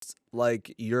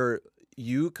like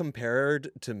you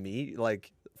compared to me,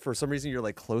 like for some reason you're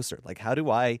like closer. Like how do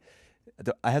I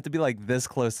have to be like this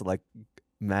close to like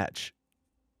match?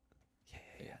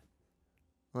 Yeah.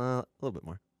 A little bit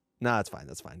more. No, it's fine.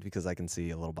 That's fine because I can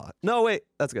see a little bot. No, wait,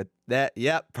 that's good.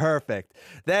 Perfect.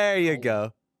 There you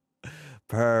go.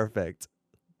 Perfect.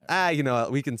 You know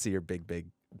what? We can see your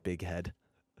big head.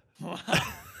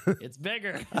 It's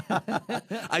bigger.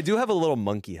 I do have a little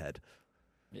monkey head.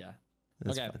 Yeah.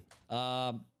 That's okay.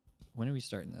 fine. When are we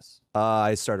starting this?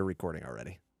 I started recording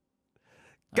already.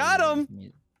 Got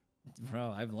him!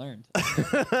 Bro, I've learned.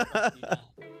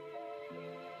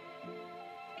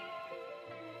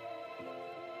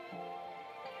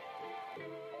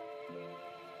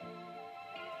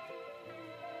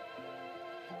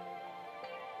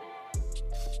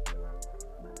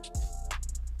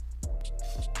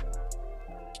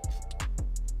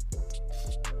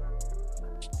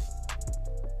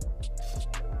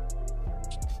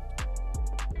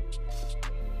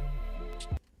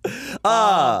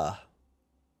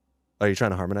 Are you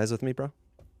trying to harmonize with me, bro?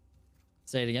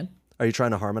 Say it again. Are you trying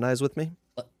to harmonize with me?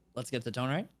 Let's get the tone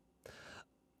right.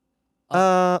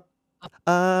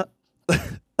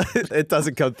 It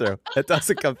doesn't come through. It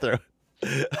doesn't come through.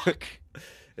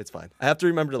 It's fine. I have to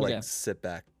remember to like sit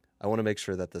back. I want to make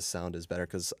sure that the sound is better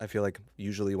because I feel like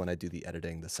usually when I do the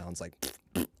editing, the sound's like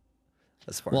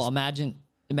as far well, imagine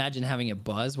having it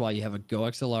buzz while you have a Go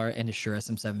XLR and a Shure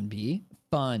SM7B.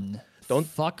 Fun.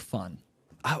 Fun.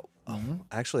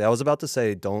 Actually, I was about to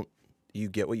say, don't you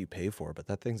get what you pay for, but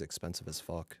that thing's expensive as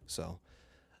fuck. So,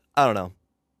 I don't know.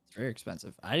 It's very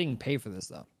expensive. I didn't pay for this,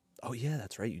 though. Oh, yeah,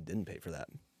 that's right. You didn't pay for that.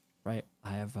 Right.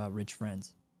 I have rich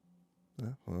friends.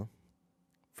 Well,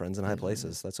 friends in high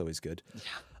places. That's always good.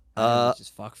 Yeah.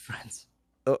 Just fuck friends.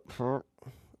 I don't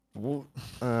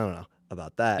know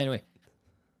about that. Anyway.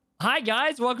 Hi,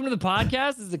 guys. Welcome to the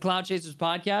podcast. This is the Clout Chasers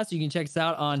Podcast. You can check us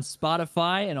out on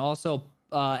Spotify and also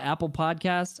Apple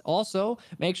Podcasts. Also,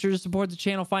 make sure to support the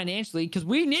channel financially because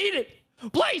we need it.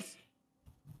 Please.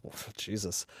 Oh,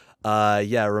 Jesus.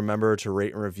 Yeah, remember to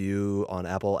rate and review on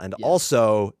Apple. And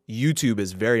also, YouTube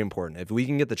is very important. If we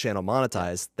can get the channel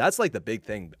monetized, that's like the big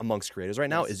thing amongst creators right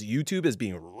now is YouTube is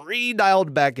being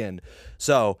redialed back in.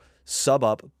 So sub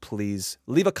up, please.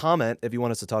 Leave a comment if you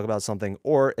want us to talk about something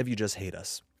or if you just hate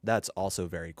us. That's also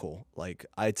very cool. Like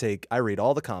I read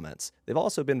all the comments. They've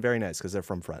also been very nice because they're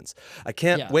from friends. I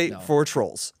can't wait for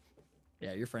trolls.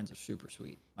 Yeah, your friends are super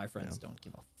sweet. My friends don't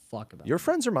give a fuck about your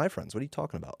friends are my friends. What are you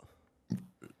talking about?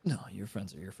 No, your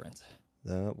friends are your friends.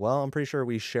 Well, I'm pretty sure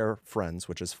we share friends,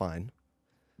 which is fine.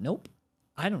 Nope.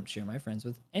 I don't share my friends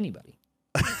with anybody.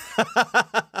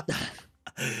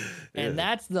 And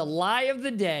that's the lie of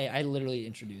the day. I literally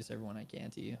introduce everyone I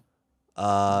can to you.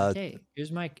 Hey,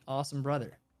 here's my awesome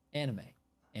brother. Anime.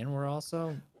 And we're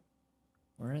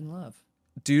in love.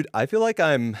 Dude, I feel like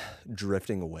I'm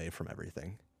drifting away from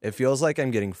everything. It feels like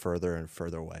I'm getting further and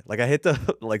further away. Like I hate to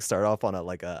like start off on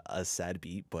a sad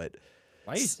beat, but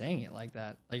why are you saying it like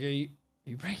that? Like are you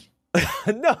breaking?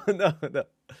 No.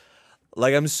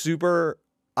 Like I'm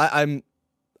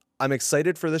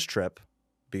excited for this trip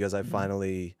because I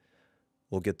finally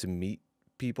will get to meet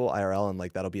people IRL and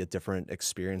like that'll be a different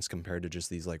experience compared to just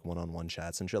these like one-on-one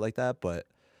chats and shit like that. But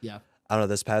yeah, I don't know,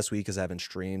 this past week because I haven't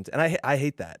streamed and I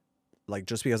hate that. Like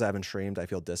just because I haven't streamed, I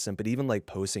feel distant, but even like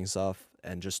posting stuff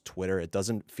and just Twitter, it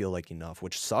doesn't feel like enough,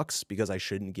 which sucks because I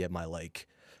shouldn't get my like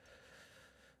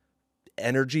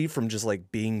energy from just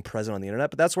like being present on the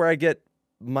internet, but that's where I get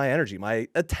my energy, my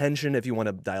attention, if you want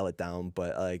to dial it down.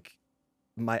 But like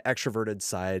my extroverted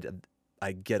side,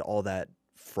 I get all that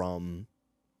from,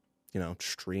 you know,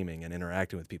 streaming and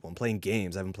interacting with people and playing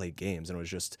games. I haven't played games, and it was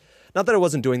just not that I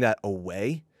wasn't doing that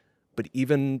away, but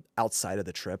even outside of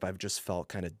the trip, I've just felt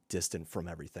kind of distant from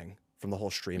everything, from the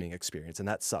whole streaming experience, and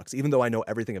that sucks. Even though I know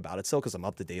everything about it still, because I'm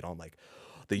up to date on like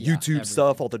the YouTube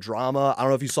stuff, all the drama. I don't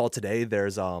know if you saw today.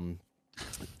 There's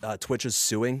Twitch is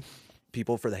suing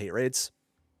people for the hate raids.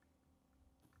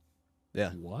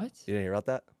 Yeah. What? You didn't hear about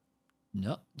that?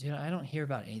 No, dude, I don't hear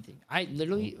about anything.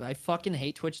 I fucking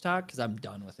hate Twitch talk because I'm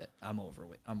done with it. I'm over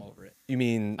it. You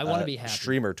mean I want to be happy.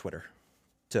 Streamer Twitter,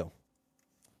 too.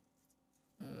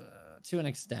 To an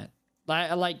extent.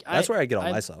 That's where I get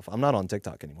all my stuff. I'm not on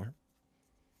TikTok anymore.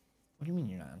 What do you mean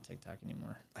you're not on TikTok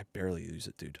anymore? I barely use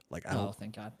it, dude. Like I don't. Oh,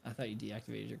 thank God. I thought you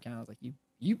deactivated your account. I was like,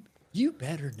 you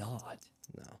better not.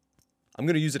 No, I'm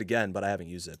gonna use it again, but I haven't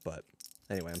used it. But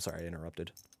anyway, I'm sorry I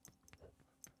interrupted.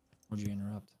 Would you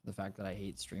interrupt? The fact that I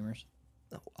hate streamers?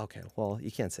 Oh, okay, well, you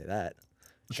can't say that.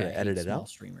 Should Okay, I edit it small out?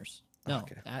 Streamers. No,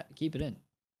 Okay. Keep it in.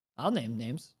 I'll name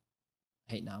names.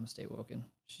 I hate Namaste Woken.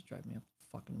 She's driving me up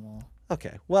the fucking wall.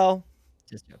 Okay, well,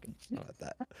 Just joking. How about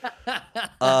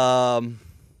that?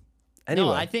 Anyway.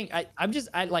 No, I think I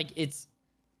like it's.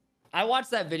 I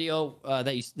watched that video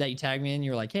that you tagged me in.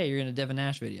 You're like, hey, you're in a Devin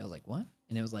Nash video. I was like, what?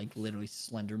 And it was like literally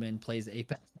Slenderman plays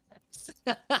Apex.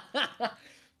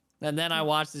 And then I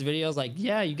watched this video. I was like,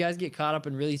 yeah, you guys get caught up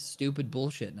in really stupid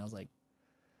bullshit. And I was like,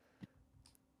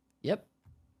 yep,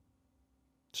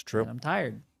 It's true. And I'm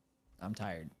tired.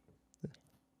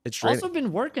 It's draining. Also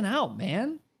been working out,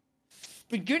 man.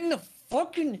 Been getting the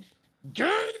fucking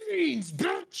gains,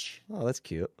 bitch. Oh, that's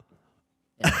cute.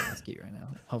 Yeah, that's cute right now.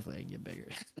 Hopefully I can get bigger.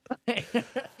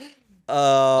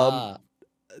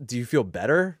 Do you feel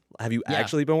better? Have you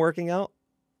actually been working out?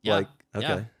 Yeah. Like,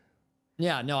 okay.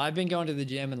 Yeah, no, I've been going to the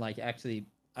gym and like actually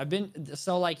I didn't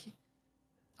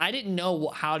know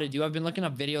how to do. I've been looking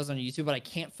up videos on YouTube, but I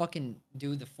can't fucking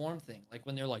do the form thing. Like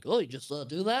when they're like, "Oh, you just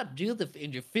do that,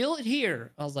 and you feel it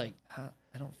here." I was like, I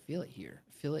don't feel it here.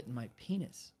 I feel it in my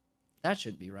penis. That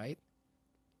should be right.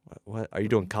 What are you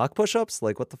doing? Cock push-ups?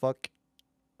 Like what the fuck?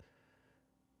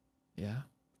 Yeah.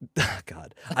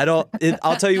 God,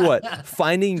 I'll tell you what.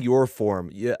 Finding your form,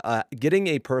 getting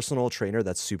a personal trainer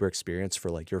that's super experienced for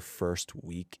like your first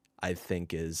week, I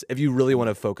think is if you really want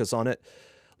to focus on it.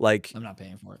 Like I'm not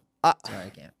paying for it. Sorry, I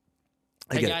can't.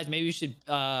 Hey guys, maybe we should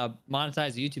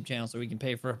monetize the YouTube channel so we can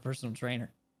pay for a personal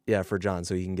trainer. Yeah, for John,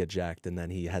 so he can get jacked, and then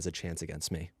he has a chance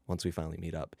against me once we finally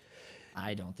meet up.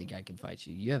 I don't think I can fight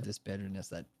you. You have this bitterness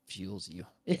that fuels you.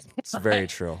 It's very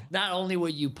true. Not only will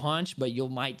you punch, but you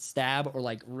might stab or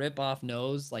like rip off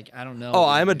nose. Like, I don't know. Oh,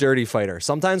 I'm a dirty fighter.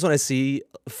 Sometimes when I see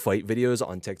fight videos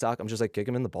on TikTok, I'm just like, kick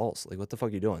him in the balls. Like, what the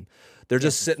fuck are you doing? They're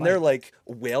just sitting there like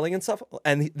wailing and stuff.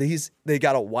 And they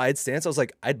got a wide stance. I was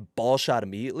like, I'd ball shot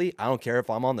immediately. I don't care if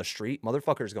I'm on the street.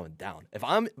 Motherfucker's going down. If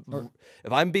I'm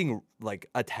being like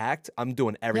attacked, I'm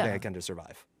doing everything I can to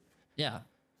survive. Yeah.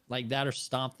 Like that or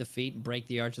stomp the feet and break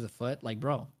the arch of the foot. Like,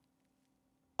 bro.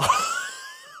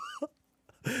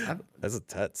 That's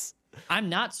intense. I'm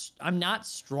not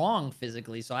strong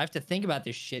phically, so I have to think about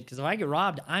this shit because if I get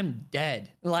robbed, I'm dead.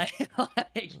 Like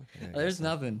there's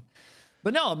nothing.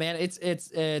 But no, man, it's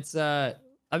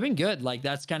I've been good. Like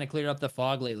that's kind of cleared up the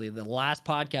fog lately. The last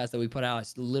podcast that we put out, I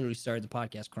literally started the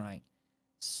podcast crying.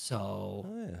 So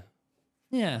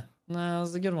yeah. No, it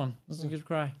was a good one. It was a good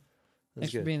cry.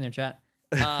 Thanks for being there, chat.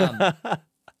 But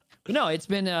no, it's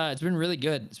been really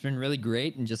good. It's been really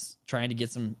great, and just trying to get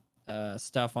some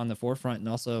stuff on the forefront. And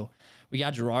also, we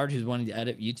got Gerard, who's wanting to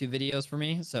edit YouTube videos for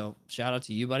me. So shout out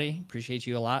to you, buddy. Appreciate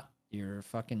you a lot. You're a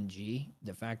fucking G.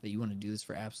 The fact that you want to do this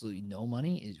for absolutely no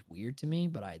money is weird to me,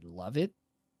 but I love it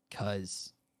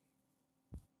because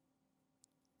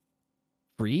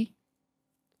free.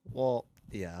 Well,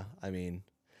 yeah. I mean,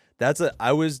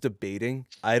 I was debating.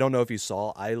 I don't know if you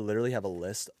saw. I literally have a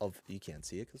list of. You can't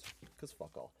see it because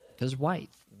fuck all. Because white.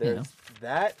 There's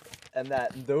that and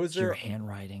that. Those are your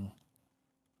handwriting.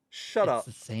 Shut up.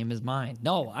 It's the same as mine.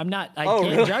 No, I'm not. I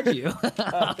can't judge you.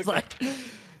 I was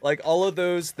like all of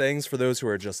those things for those who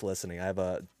are just listening. I have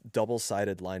a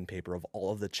double-sided line paper of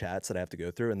all of the chats that I have to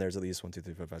go through, and there's at least 1, 2,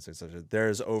 3, 4, 5, 6, 7.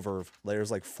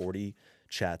 There's like 40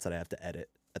 chats that I have to edit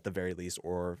at the very least,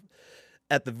 or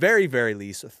at the very, very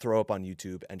least, throw up on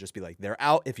YouTube and just be like, they're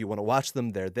out. If you want to watch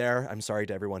them, they're there. I'm sorry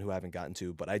to everyone who I haven't gotten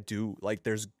to, but I do like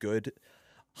there's good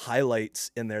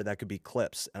highlights in there that could be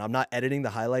clips. And I'm not editing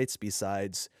the highlights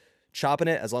besides chopping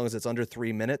it. As long as it's under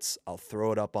 3 minutes, I'll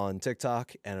throw it up on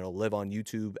TikTok and it'll live on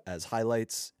YouTube as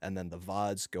highlights. And then the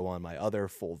VODs go on my other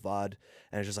full VOD.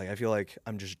 And it's just like, I feel like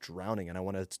I'm just drowning and I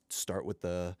want to start with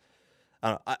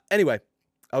anyway,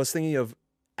 I was thinking of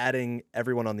adding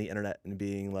everyone on the internet and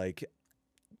being like,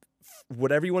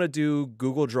 whatever you want to do,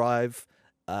 Google Drive.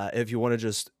 If you want to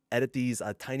just edit these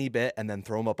a tiny bit and then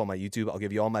throw them up on my YouTube, I'll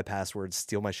give you all my passwords,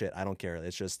 steal my shit. I don't care.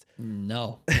 It's just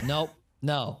no.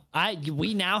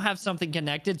 We now have something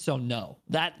connected, so no,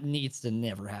 that needs to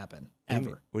never happen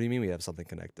ever. What do you mean we have something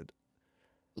connected?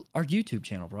 Our YouTube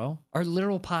channel, bro. Our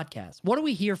literal podcast. What are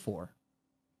we here for?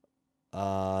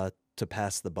 To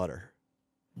pass the butter.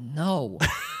 No.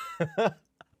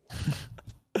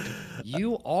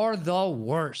 You are the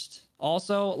worst.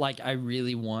 Also, like, I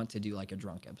really want to do like a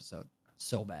drunk episode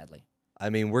so badly.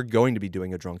 I mean, we're going to be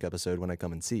doing a drunk episode when I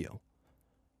come and see you.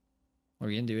 Are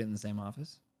we going to do it in the same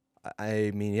office?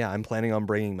 I mean, yeah, I'm planning on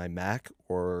bringing my Mac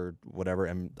or whatever.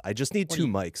 And I just need two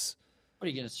mics. What, are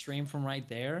you going to stream from right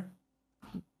there?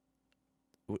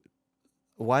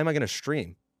 Why am I going to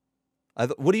stream?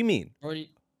 What do you mean?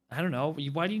 I don't know.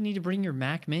 Why do you need to bring your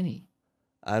Mac Mini?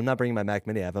 I'm not bringing my Mac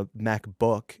Mini. I have a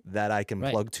MacBook that I can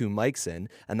plug two mics in,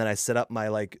 and then I set up my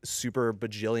like super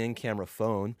bajillion camera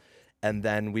phone, and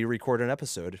then we record an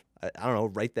episode. I don't know,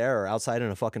 right there or outside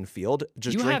in a fucking field,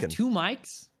 just You drinking. have 2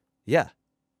 mics? Yeah.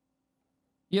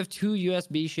 You have 2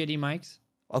 USB shitty mics?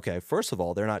 Okay, first of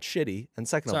all, they're not shitty, and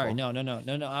second Sorry, of all,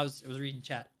 no. I was reading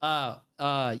chat.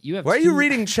 You have. Why are you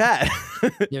reading chat?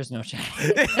 There's no chat.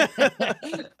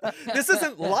 This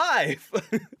isn't live.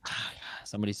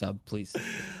 Somebody sub, please.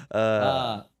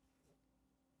 Oh,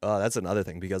 that's another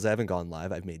thing, because I haven't gone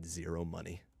live. I've made 0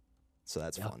 money, so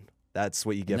that's fun. That's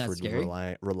what you get for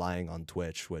relying on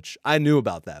Twitch, which I knew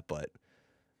about that, but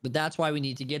that's why we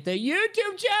need to get the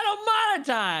YouTube channel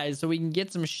monetized so we can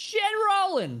get some shit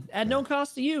rolling at no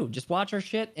cost to you. Just watch our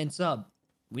shit and sub.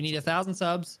 We need 1,000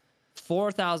 subs,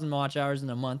 4,000 watch hours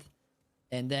in a month,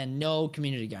 and then no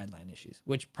community guideline issues,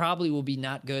 which probably will be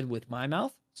not good with my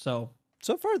mouth. So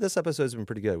far this episode's been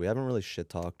pretty good. We haven't really shit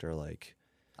talked or like.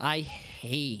 I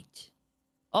hate.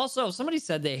 Also, somebody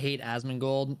said they hate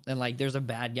Asmongold and like there's a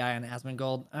bad guy on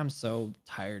Asmongold. I'm so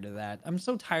tired of that. I'm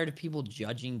so tired of people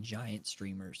judging giant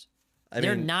streamers.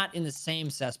 They're not in the same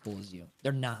cesspool as you.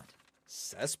 They're not.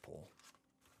 Cesspool?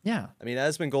 Yeah. I mean,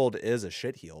 Asmongold is a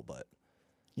shitheel, but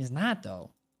he's not though.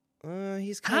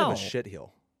 He's kind of a shitheel.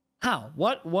 How?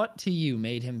 What to you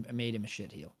made him a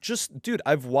shitheel? Just, dude,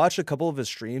 I've watched a couple of his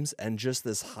streams, and just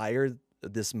this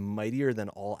mightier than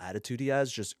all attitude he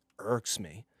has just irks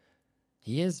me.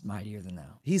 He is mightier than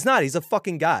thou. He's not. He's a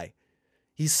fucking guy.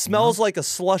 He smells like a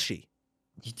slushie.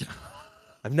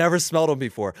 I've never smelled him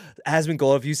before.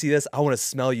 Asmongold, if you see this, I want to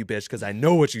smell you, bitch, because I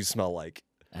know what you smell like.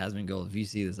 Asmongold, if you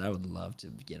see this, I would love to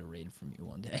get a raid from you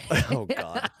one day. Oh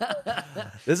God.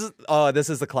 This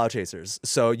is the Clout Chasers.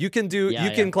 So you can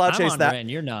clout chase that. Ren,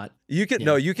 you're not. You can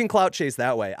no, you can clout chase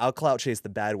that way. I'll clout chase the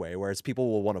bad way, whereas people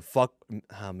will want to fuck.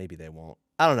 Maybe they won't.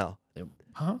 I don't know.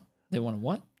 They want to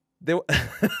what? They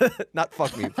not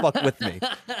fuck me, fuck with me.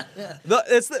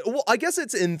 I guess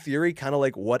it's in theory kind of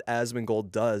like what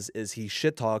Asmongold does is he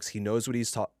shit talks. He knows what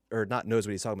he's knows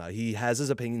what he's talking about. He has his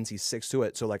opinions. He sticks to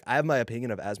it. So like I have my opinion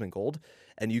of Asmongold,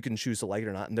 and you can choose to like it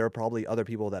or not. And there are probably other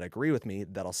people that agree with me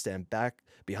that'll stand back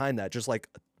behind that, just like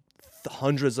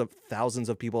hundreds of thousands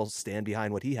of people stand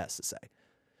behind what he has to say.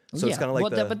 So it's kind of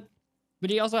like but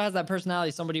he also has that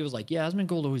personality. Somebody was like, "Yeah,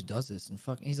 Asmongold always does this," and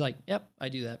he's like, "Yep, I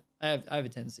do that. I have a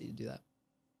tendency to do that."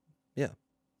 Yeah.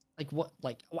 Like what?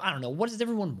 Like I don't know. What does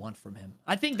everyone want from him?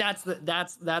 I think that's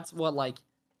what like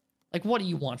what do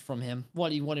you want from him? What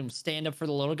do you want him to stand up for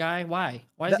the little guy? Why?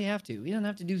 Why does he have to? He doesn't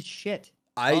have to do shit.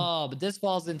 But this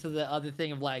falls into the other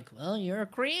thing of like, well, you're a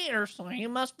creator, so you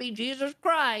must be Jesus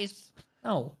Christ.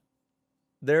 No.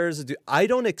 I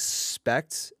don't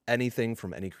expect anything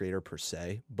from any creator per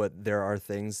se, but there are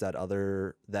things that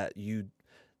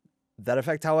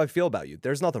affect how I feel about you.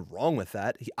 There's nothing wrong with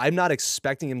that. I'm not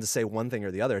expecting him to say one thing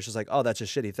or the other. It's just like, oh, that's a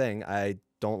shitty thing. I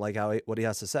don't like what he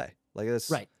has to say. Like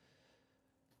this. Right.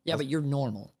 Yeah, but you're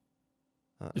normal.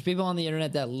 There's people on the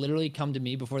internet that literally come to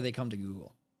me before they come to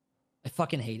Google. I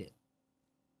fucking hate it.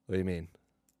 What do you mean?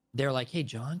 They're like, "Hey,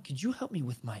 John, could you help me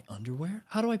with my underwear?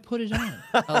 How do I put it on?"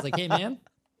 I was like, "Hey, man.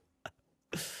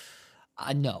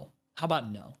 No. How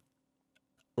about no?"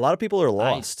 A lot of people are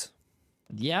lost.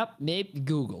 Yep, maybe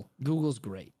Google. Google's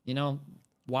great. You know,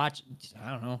 watch.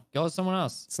 I don't know. Go with someone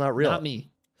else. It's not real. Not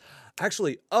me.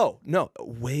 Actually, oh no,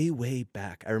 way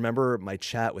back. I remember my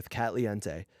chat with Kat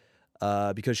Liente,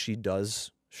 because she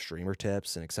does streamer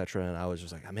tips and etc. And I was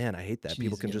just like, oh, man, I hate that.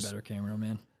 People can get a better camera,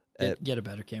 man. Get a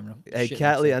better camera. Hey,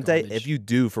 Kat Liente, if you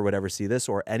do for whatever see this,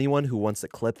 or anyone who wants to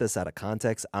clip this out of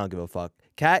context, I don't give a fuck.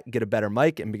 Kat, get a better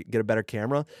mic and get a better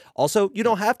camera. Also, you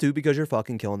don't have to because you're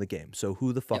fucking killing the game. So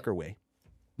who the fuck are we?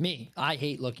 Me, I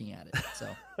hate looking at it. So,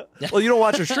 well, you don't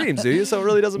watch your streams, do you? So it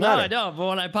really doesn't matter. No, I don't. But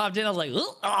when I popped in, I was like,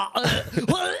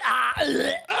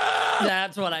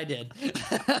 that's what I did.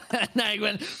 And I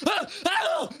went,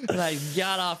 and I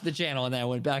got off the channel, and then I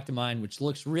went back to mine, which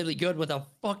looks really good with a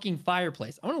fucking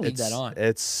fireplace. I'm gonna leave that on.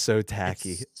 It's so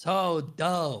tacky. It's so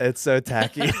dope. It's so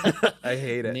tacky. I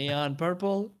hate it. Neon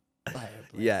purple. Fireplace.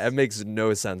 Yeah, it makes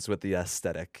no sense with the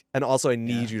aesthetic. And also, I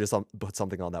need you to put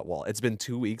something on that wall. It's been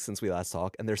 2 weeks since we last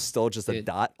talked, and there's still just a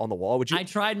dot on the wall. I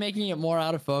tried making it more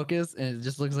out of focus, and it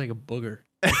just looks like a booger.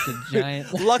 It's a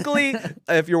giant. Luckily,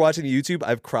 if you're watching YouTube,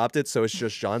 I've cropped it so it's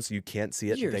just John, so you can't see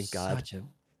it. You're Thank God. Such a...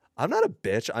 I'm not a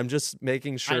bitch. I'm just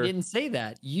making sure. I didn't say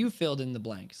that. You filled in the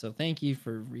blank. So thank you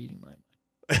for reading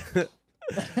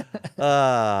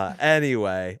my.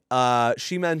 Anyway,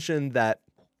 she mentioned that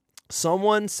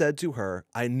someone said to her,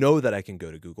 I know that I can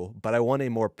go to Google, but I want a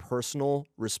more personal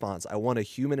response. I want a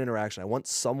human interaction. I want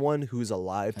someone who's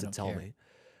alive to tell me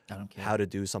how to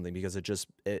do something, because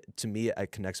to me,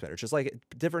 it connects better. It's just like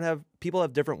people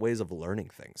have different ways of learning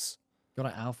things. Go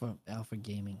to Alpha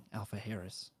Gaming, Alpha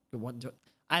Harris.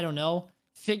 I don't know.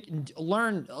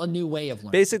 Learn a new way of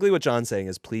learning. Basically, what John's saying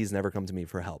is, please never come to me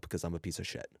for help because I'm a piece of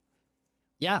shit.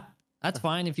 Yeah, that's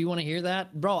fine if you want to hear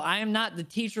that. Bro, I am not the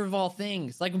teacher of all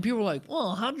things. Like when people are like,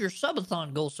 well, how did your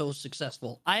subathon go so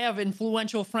successful? I have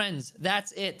influential friends.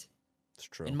 That's it. It's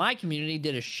true. In my community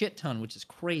did a shit ton, which is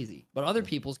crazy. But other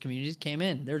people's communities came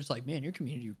in. They're just like, man, your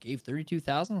community gave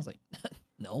 32,000. I was like,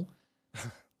 no.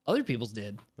 Other people's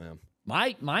did. Yeah.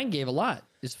 Mine gave a lot.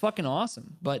 It's fucking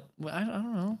awesome. But I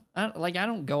don't know. I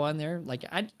don't go on there. Like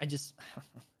I just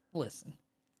listen,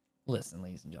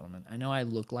 ladies and gentlemen. I know I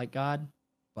look like God,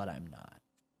 but I'm not.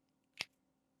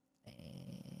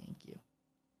 Thank you.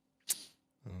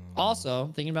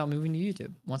 Also, thinking about moving to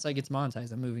YouTube. Once I get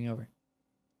monetized, I'm moving over.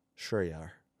 Sure you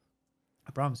are.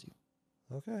 I promise you.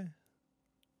 Okay.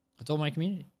 I told my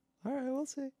community. All right, we'll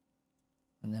see.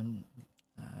 And then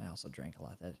I also drank a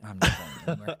lot. I'm not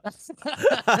going anywhere.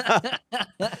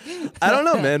 I don't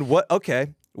know, man.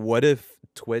 What if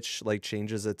Twitch like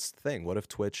changes its thing? What if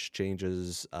Twitch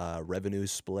changes revenue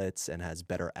splits and has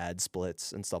better ad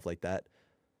splits and stuff like that?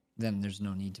 Then there's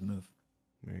no need to move.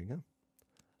 There you go.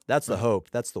 That's the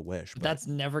hope. That's the wish. But that's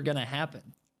never gonna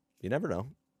happen. You never know.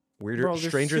 Weirder, Bro, they're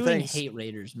stranger suing things. hate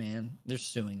raiders, man. They're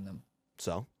suing them.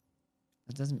 So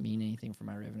that doesn't mean anything for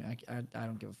my revenue. I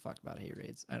don't give a fuck about hate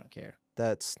raids. I don't care.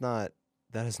 That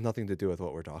has nothing to do with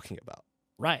what we're talking about.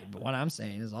 Right, but what I'm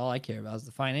saying is all I care about is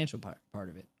the financial part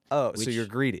of it. Oh, so you're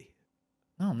greedy?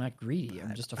 No, I'm not greedy.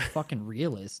 I'm just a fucking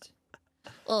realist.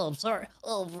 Oh, I'm sorry.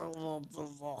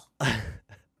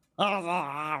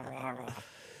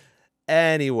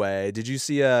 Anyway, did you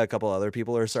see a couple other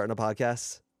people are starting a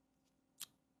podcast?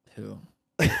 Who?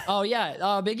 Oh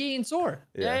yeah, Big E and Soar.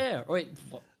 Yeah. Wait.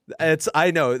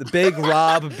 I know, Big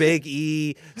Rob, Big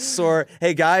E, Soar.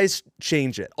 Hey guys,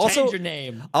 change it. Also, change your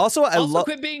name. Also, I love.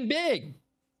 Quit being big.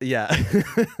 Yeah.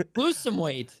 Lose some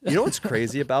weight. You know what's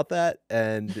crazy about that?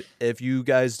 And if you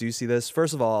guys do see this,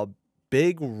 first of all,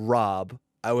 Big Rob,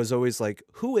 I was always like,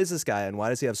 who is this guy and why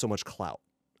does he have so much clout?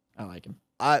 I like him.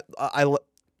 I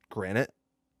granted,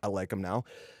 I like him now.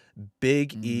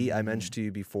 Big E, I mentioned to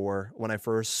you before, when I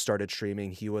first started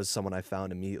streaming, he was someone I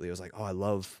found immediately. I was like, oh, I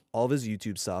love all of his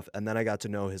YouTube stuff. And then I got to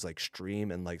know his like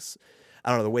stream and like, I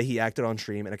don't know, the way he acted on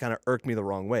stream, and it kind of irked me the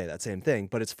wrong way, that same thing.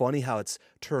 But it's funny how it's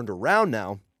turned around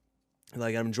now.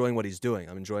 Like, I'm enjoying what he's doing.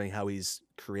 I'm enjoying how he's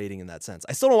creating in that sense.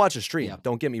 I still don't watch his stream,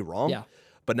 don't get me wrong. Yeah.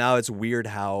 But now it's weird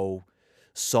how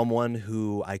someone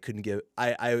who I couldn't give,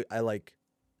 I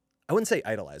wouldn't say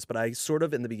idolize, but I sort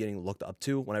of in the beginning looked up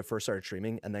to when I first started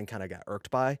streaming and then kind of got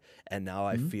irked by. And now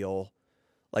I feel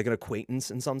like an acquaintance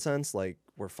in some sense. Like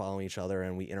we're following each other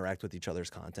and we interact with each other's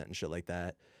content and shit like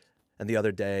that. And the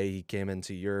other day he came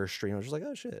into your stream. I was just like,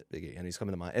 oh shit, Biggie. And he's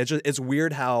coming to mine. It's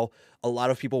weird how a lot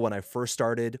of people, when I first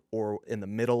started or in the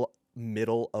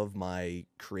middle of my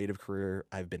creative career,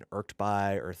 I've been irked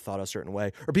by or thought a certain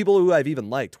way, or people who I've even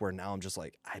liked, where now I'm just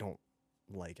like, I don't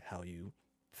like how you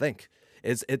think.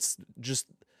 It's just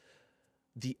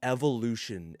the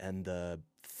evolution and the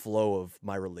flow of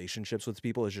my relationships with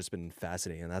people has just been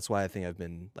fascinating. And that's why I think I've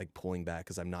been like pulling back,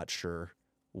 because I'm not sure.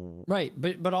 Right.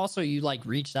 But also you like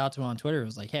reached out to him on Twitter. It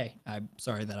was like, hey, I'm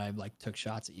sorry that I like took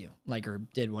shots at you, like, or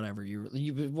did whatever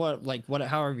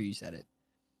however you said it.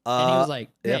 And he was like,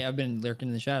 hey, yeah. I've been lurking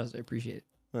in the shadows. I appreciate it.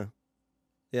 Huh.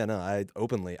 Yeah, no, I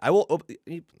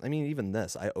mean, even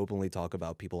this, I openly talk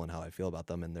about people and how I feel about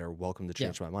them, and they're welcome to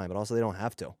change my mind, but also they don't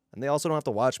have to. And they also don't have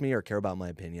to watch me or care about my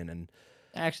opinion. And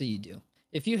actually, you do.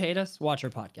 If you hate us, watch our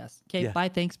podcast. Okay, bye,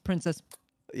 thanks, princess.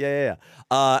 Yeah.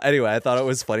 Anyway, I thought it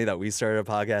was funny that we started a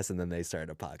podcast and then they started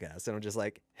a podcast. And I'm just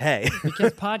like, hey.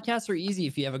 Because podcasts are easy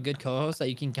if you have a good co-host that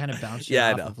you can kind of bounce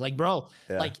off of. Like, bro,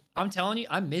 like, I'm telling you,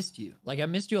 I missed you. Like, I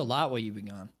missed you a lot while you've been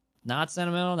gone. Not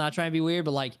sentimental, not trying to be weird,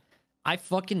 but like, I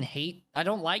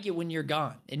don't like it when you're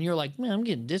gone. And you're like, man, I'm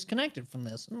getting disconnected from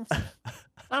this.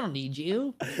 I don't need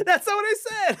you. That's not what I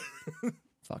said.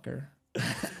 Fucker.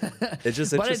 It's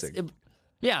just interesting.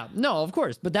 Yeah, no, of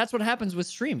course. But that's what happens with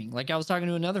streaming. Like I was talking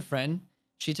to another friend.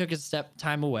 She took a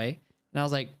time away. And I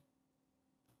was like,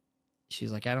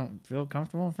 she's like, I don't feel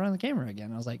comfortable in front of the camera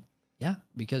again. I was like, yeah,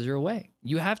 because you're away.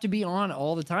 You have to be on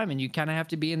all the time. And you kind of have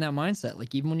to be in that mindset.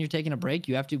 Like even when you're taking a break,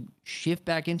 you have to shift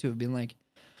back into it, being like,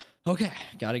 okay,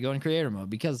 got to go in creator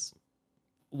mode. Because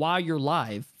while you're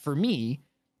live, for me,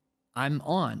 I'm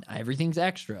on. Everything's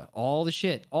extra. All the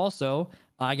shit. Also,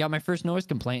 I got my first noise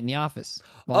complaint in the office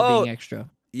while being extra.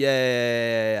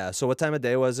 Yeah. So what time of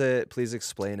day was it? Please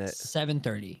explain it.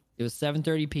 7:30. It was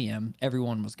 7:30 p.m.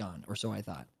 Everyone was gone, or so I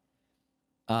thought.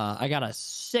 I got a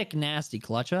sick, nasty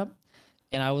clutch up,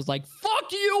 and I was like,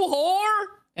 fuck you, whore!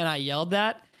 And I yelled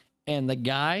that, and the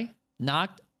guy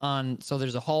knocked so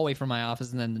there's a hallway from my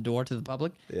office and then the door to the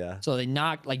public. Yeah. So they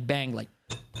knocked, like banged, like,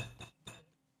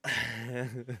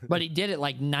 but he did it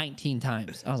like 19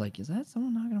 times. I was like, is that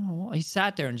someone knocking on the wall? He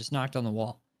sat there and just knocked on the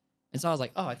wall. And so I was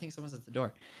like, oh, I think someone's at the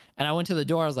door. And I went to the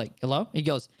door. I was like, hello? He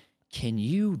goes, can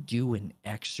you do an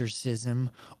exorcism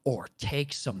or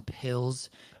take some pills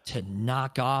to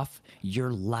knock off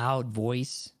your loud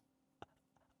voice?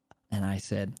 And I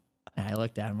said, and I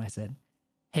looked at him, I said,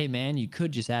 hey man, you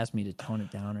could just ask me to tone it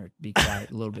down or be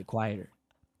quiet, a little bit quieter.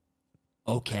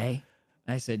 Okay.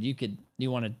 I said, you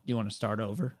want to start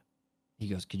over? He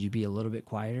goes, could you be a little bit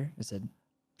quieter? I said,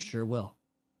 sure will.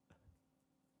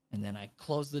 And then I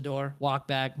closed the door, walked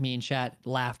back, me and Chat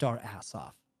laughed our ass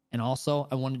off. And also,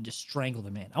 I wanted to strangle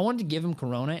the man. I wanted to give him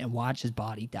corona and watch his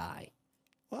body die.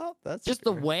 Well, that's just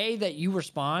the way that you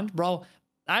respond, bro.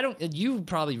 You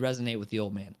probably resonate with the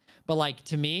old man. But like,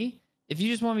 to me, if you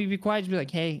just want me to be quiet, just be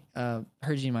like, hey,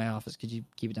 heard you in my office. Could you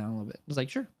keep it down a little bit? I was like,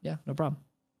 sure. Yeah, no problem.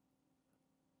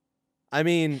 I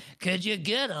mean, could you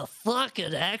get a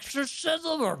fucking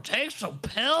exorcism or take some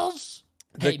pills?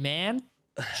 Hey, man,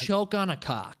 choke on a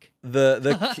cock.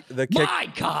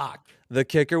 My cock. The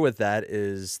kicker with that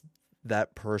is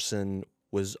that person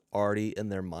was already in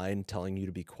their mind telling you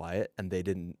to be quiet, and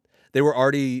they were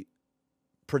already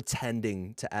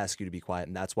pretending to ask you to be quiet,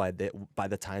 and that's why by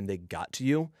the time they got to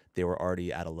you, they were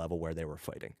already at a level where they were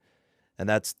fighting. And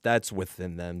that's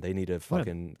within them. They need to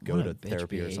fucking go to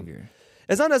therapy or something.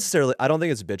 It's not necessarily, I don't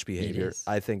think it's bitch behavior.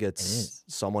 I think it's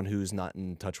someone who's not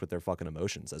in touch with their fucking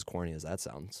emotions, as corny as that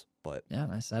sounds. But yeah,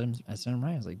 and I said him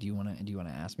right. I was like, do you want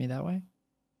to ask me that way?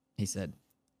 He said,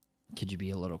 could you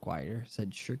be a little quieter? I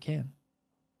said, sure can.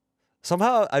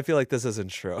 Somehow I feel like this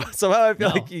isn't true. Somehow I feel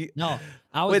like No,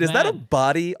 I was Wait, mad. Is that a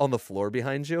body on the floor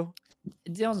behind you?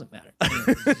 It doesn't matter.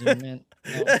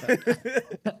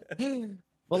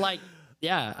 Well, like,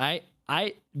 yeah,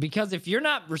 because if you're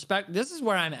not this is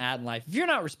where I'm at in life. If you're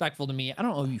not respectful to me, I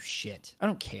don't owe you shit. I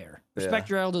don't care. Respect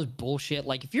your elders, bullshit.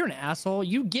 Like, if you're an asshole,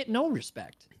 you get no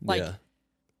respect. Like,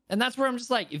 and that's where I'm just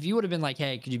like, if you would have been like,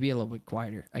 hey, could you be a little bit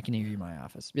quieter? I can hear you in my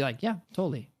office. Be like, yeah,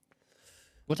 totally.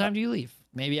 What time do you leave?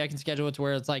 Maybe I can schedule it to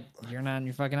where it's like, you're not in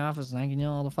your fucking office and I can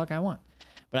yell all the fuck I want.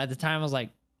 But at the time, I was like,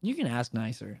 you can ask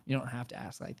nicer. You don't have to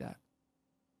ask like that.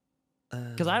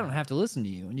 Because I don't have to listen to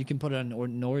you. And you can put a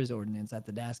noise ordinance at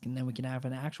the desk and then we can have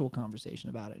an actual conversation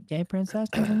about it. Okay, princess?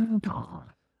 Oh,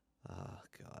 God.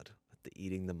 The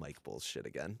eating the mic bullshit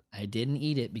again. I didn't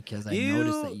eat it because I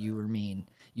noticed that you were mean.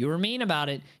 You were mean about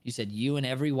it. You said you and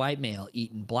every white male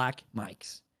eating black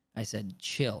mics. I said,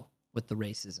 chill with the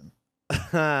racism.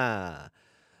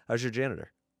 How's your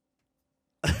janitor?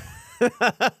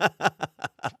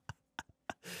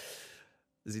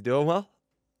 Is he doing well?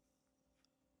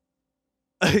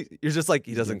 You're just like,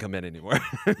 he doesn't come in anymore.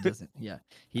 He doesn't. Yeah,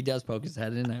 he does poke his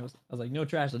head in. I was like, no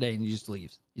trash today, and he just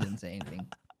leaves. He doesn't say anything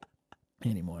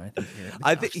anymore.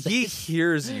 I think he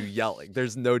hears you yelling.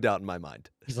 There's no doubt in my mind.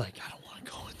 He's like, I don't want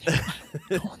to go in there. I don't want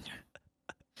to go in there.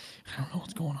 I don't know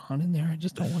what's going on in there. I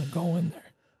just don't want to go in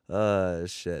there.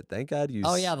 Shit. Thank God you.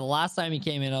 Oh yeah, the last time he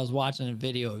came in, I was watching a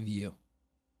video of you.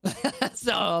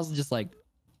 So I was just like,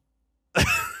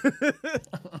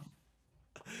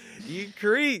 you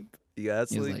creep. You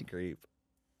absolutely creep.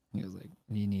 He was like,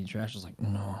 do you need trash? I was like,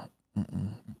 no,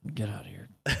 get out of here.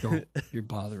 Go. You're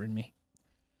bothering me.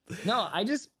 No, I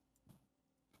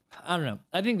don't know.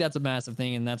 I think that's a massive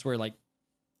thing, and that's where like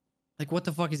what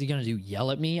the fuck is he gonna do?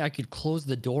 Yell at me? I could close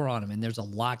the door on him, and there's a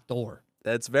locked door.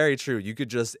 That's very true. You could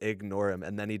just ignore him,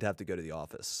 and then he'd have to go to the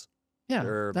office.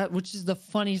 Yeah, which is the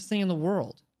funniest thing in the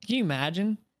world. Can you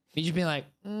imagine me just being like,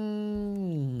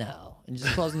 no, and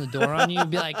just closing the door on you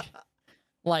and be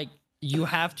like you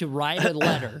have to write a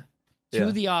letter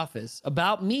to the office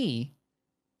about me,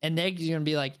 and they're gonna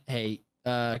be like, hey,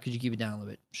 could you keep it down a little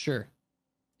bit? Sure.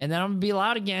 And then I'm gonna be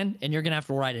loud again, and you're gonna have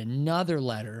to write another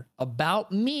letter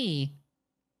about me,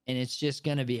 and it's just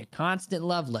gonna be a constant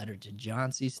love letter to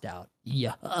John C. Stout.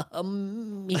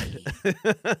 Yummy.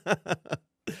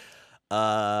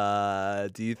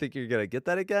 Do you think you're gonna get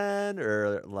that again,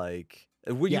 or like,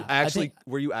 were you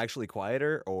actually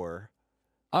quieter, or?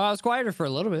 I was quieter for a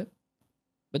little bit,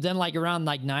 but then like around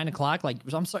like 9 o'clock, like,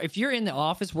 I'm sorry, if you're in the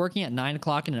office working at 9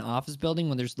 o'clock in an office building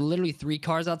when there's literally 3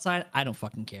 cars outside, I don't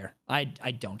fucking care. I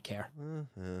don't care.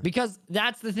 Because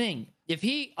that's the thing. If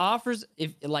he offers,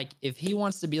 if he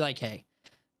wants to be like, hey,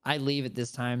 I leave at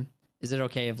this time, is it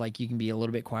okay if like you can be a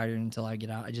little bit quieter until I get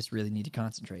out? I just really need to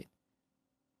concentrate.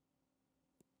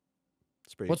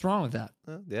 What's wrong with that?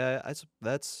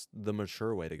 That's the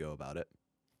mature way to go about it.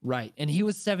 Right. And he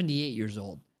was 78 years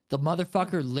old. The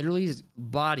motherfucker, literally, his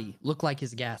body looked like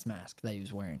his gas mask that he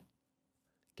was wearing.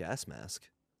 Gas mask?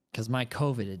 Because my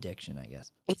COVID addiction, I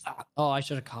guess. Oh, I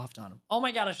should have coughed on him. Oh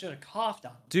my God, I should have coughed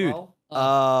on him, dude.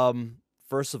 bro.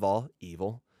 First of all,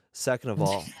 evil. Second of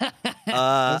all, first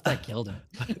I killed him.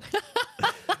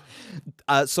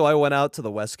 So I went out to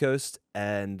the West Coast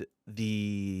and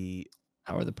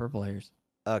How are the purple hairs?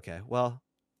 Okay, well,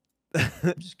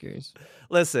 I'm just curious.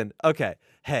 Listen, okay.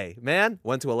 Hey, man,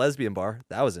 went to a lesbian bar.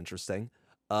 That was interesting.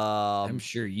 I'm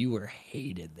sure you were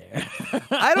hated there.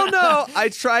 I don't know. I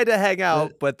tried to hang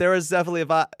out, but there was definitely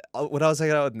when I was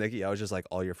hanging out with Nikki, I was just like,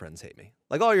 all your friends hate me.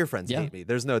 Like, all your friends hate me.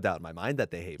 There's no doubt in my mind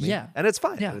that they hate me. Yeah. And it's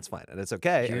fine. Yeah. And it's fine. And it's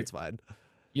okay. And it's fine.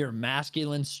 You're a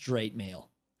masculine straight male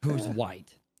who's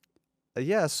white.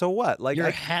 Yeah, so what? Like,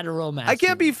 you're hetero-masculine. I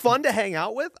can't be fun to hang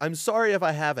out with. I'm sorry if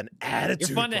I have an attitude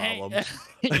You're fun problem.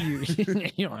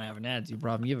 To you don't have an attitude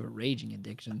problem. You have a raging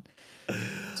addiction.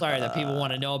 Sorry that people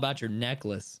want to know about your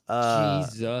necklace.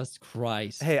 Jesus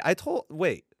Christ. Hey,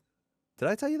 wait, did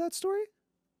I tell you that story?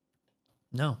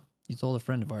 No, you told a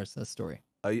friend of ours that story.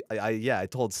 I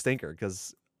told Stinker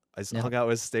because I hung out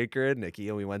with Stinker and Nikki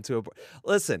and we went to a bar.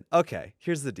 Listen, okay,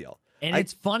 here's the deal. And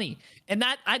it's funny. And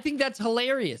I think that's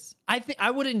hilarious. I think I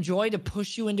would enjoy to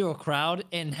push you into a crowd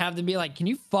and have them be like, can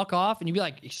you fuck off? And you'd be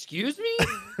like, excuse me?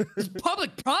 It's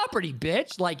public property,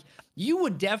 bitch. Like, you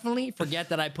would definitely forget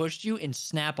that I pushed you and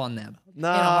snap on them in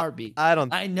a heartbeat.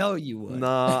 I know you would. No,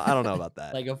 I don't know about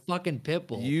that. Like a fucking pit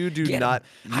bull. You do not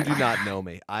know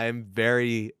me. I am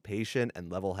very patient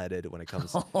and level-headed when it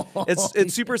comes.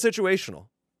 It's super situational.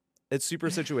 It's super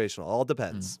situational. All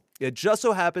depends. It just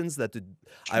so happens that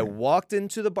I walked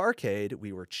into the barcade.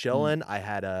 We were chilling. I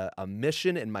had a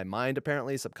mission in my mind,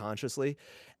 apparently, subconsciously.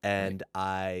 And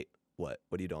what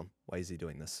are you doing? Why is he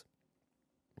doing this?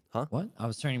 Huh? What? I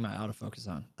was turning my autofocus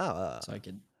on. Oh. So I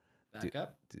could back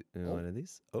up. One of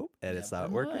these. Oh, and it's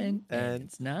not working. And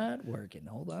it's not working.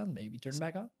 Hold on. Maybe turn it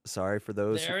back on. Sorry for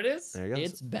those. There it is. There you go.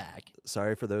 It's back.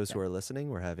 Sorry for those who are listening.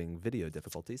 We're having video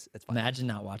difficulties. It's fine. Imagine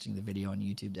not watching the video on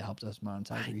YouTube to help us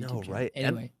monetize your YouTube channel. Right?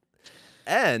 Anyway.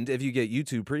 And if you get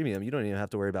YouTube Premium, you don't even have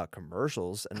to worry about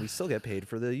commercials, and we still get paid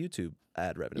for the YouTube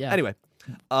ad revenue. Yeah. Anyway,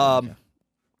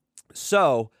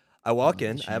 so I walk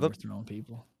in. I have throwing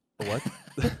people. What?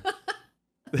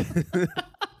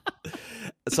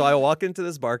 So I walk into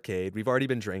this barcade. We've already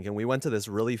been drinking. We went to this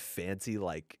really fancy,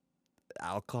 like,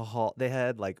 alcohol. They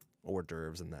had, like, hors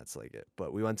d'oeuvres, and that's, like, it.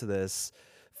 But we went to this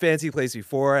fancy place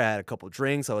before. I had a couple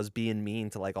drinks. I was being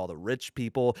mean to, like, all the rich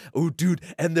people. Oh, dude.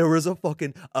 And there was a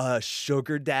fucking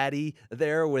sugar daddy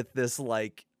there with this,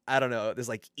 like, I don't know, this,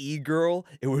 like, e-girl.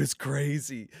 It was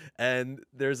crazy. And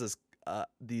there's this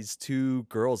these two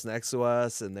girls next to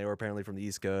us, and they were apparently from the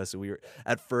East Coast. And we were,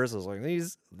 at first I was like,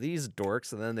 these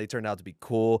dorks, and then they turned out to be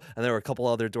cool, and there were a couple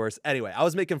other dorks. Anyway, I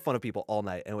was making fun of people all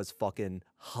night, and it was fucking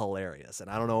hilarious. And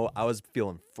I don't know, I was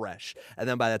feeling fresh. And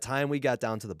then by the time we got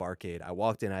down to the barcade, I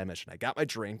walked in, I mentioned I got my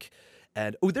drink,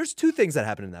 and there's two things that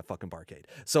happened in that fucking barcade.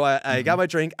 So I got my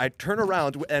drink, I turn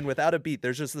around, and without a beat,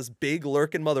 there's just this big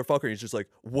lurking motherfucker, and he's just like,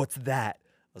 what's that?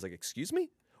 I was like, excuse me?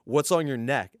 What's on your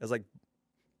neck? I was like,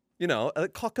 you know,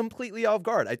 caught completely off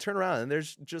guard. I turn around and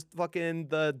there's just fucking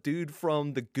the dude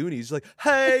from the Goonies. He's like,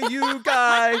 hey, you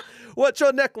guy, what's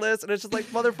your necklace? And it's just like,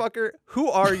 motherfucker,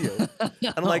 who are you?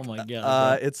 And I'm like, oh my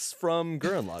God, it's from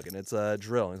Gurren Lagann. It's a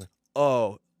drill. And he's like,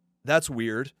 oh, that's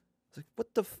weird. I was like,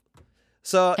 what the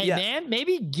So, hey, man,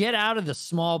 maybe get out of the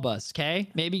small bus, okay?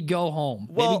 Maybe go home.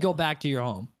 Maybe go back to your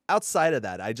home. Outside of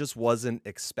that, I just wasn't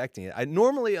expecting it.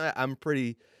 I'm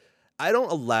pretty... I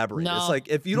don't elaborate. No, it's like,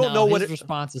 if you don't know what his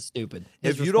response is stupid.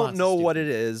 If you don't know what it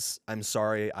is, I'm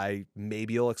sorry.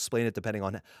 Maybe you'll explain it depending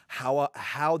on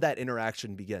how that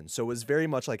interaction begins. So it was very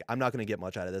much like, I'm not going to get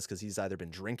much out of this because he's either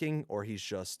been drinking or he's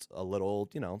just a little,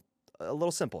 a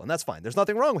little simple, and that's fine. There's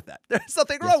nothing wrong with that. There's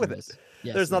nothing wrong with it.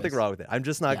 Yes, There's nothing wrong with it. I'm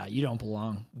just not. Yeah, you don't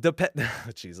belong.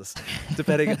 Jesus.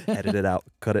 Depending. Edit it out.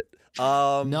 Cut it.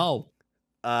 No.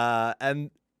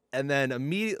 And then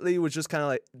immediately was just kind of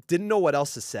like, didn't know what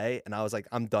else to say. And I was like,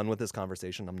 I'm done with this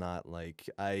conversation. I'm not like,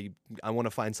 I want to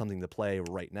find something to play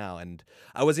right now. And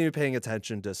I wasn't even paying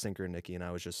attention to Stinker and Nikki. And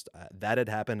I was just, that had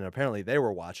happened. And apparently they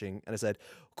were watching. And I said,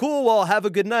 cool, well, have a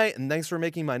good night. And thanks for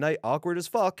making my night awkward as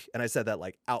fuck. And I said that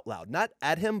like out loud, not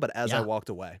at him, but as I walked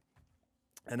away.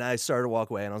 And I started to walk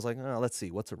away, and I was like, oh, let's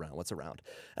see, what's around?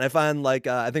 And I find, like,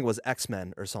 I think it was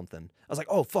X-Men or something. I was like,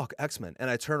 oh, fuck, X-Men. And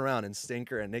I turn around, and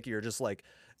Stinker and Nikki are just, like,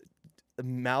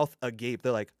 mouth agape.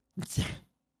 They're like...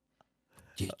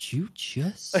 Did you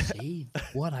just say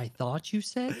what I thought you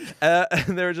said?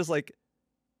 And they were just like...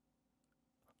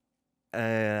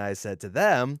 And I said to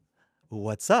them,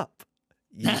 what's up?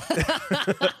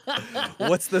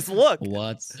 What's this look?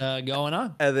 What's going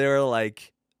on? And they were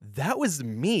like, that was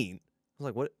mean. I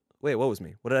was like, wait, what was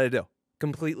me? What did I do?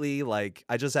 Completely, like,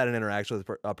 I just had an interaction with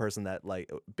a person that,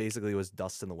 like, basically was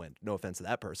dust in the wind. No offense to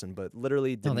that person, but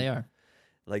literally No, didn't, they are.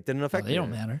 like, didn't affect They me.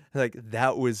 don't matter. Like,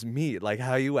 that was me. Like,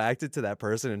 how you acted to that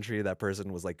person and treated that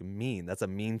person was, like, mean. That's a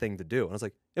mean thing to do. And I was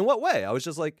like, in what way? I was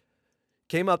just like,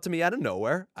 came up to me out of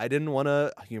nowhere. I didn't want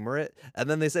to humor it. And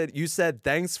then they said, you said,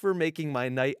 thanks for making my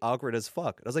night awkward as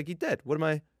fuck. And I was like, you did. What am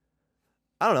I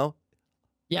don't know.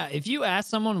 Yeah, if you ask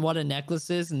someone what a necklace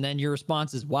is and then your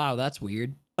response is, wow, that's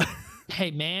weird.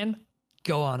 Hey, man,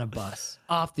 go on a bus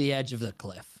off the edge of the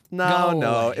cliff.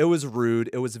 No, it was rude.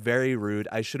 It was very rude.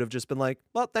 I should have just been like,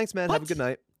 well, thanks, man. Have a good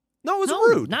night. No, it was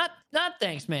rude. Not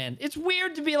thanks, man. It's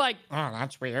weird to be like, oh,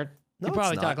 that's weird. No, you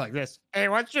probably it's talk not. like this. Hey,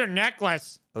 what's your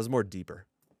necklace? I was more deeper.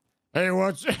 Hey,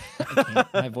 what's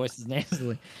my voice is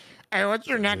nasally. Hey, what's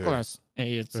your necklace?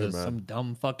 Hey, it's some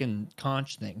dumb fucking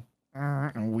conch thing.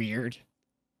 Weird.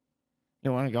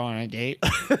 You want to go on a date?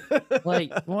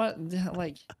 Like, what?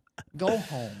 Like, go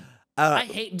home. I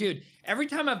hate, dude. Every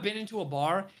time I've been into a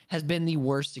bar has been the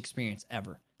worst experience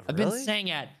ever. I've been saying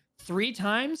at 3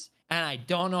 times, and I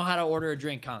don't know how to order a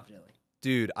drink confidently.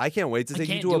 Dude, I can't wait to take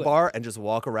you to a bar and just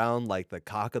walk around like the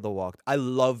cock of the walk. I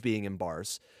love being in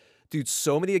bars. Dude,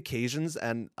 so many occasions,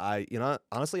 and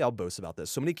honestly, I'll boast about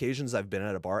this. So many occasions I've been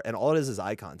at a bar, and all it is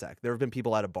eye contact. There have been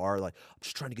people at a bar like, I'm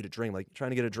just trying to get a drink. Like, trying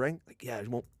to get a drink? Like, yeah,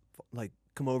 you won't, like,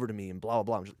 come over to me and blah, blah,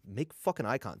 blah. I'm just, make fucking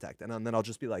eye contact. And then I'll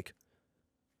just be like,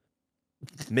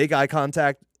 make eye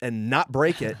contact and not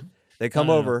break it. They come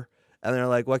over, and they're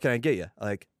like, what can I get you?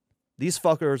 Like, these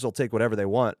fuckers will take whatever they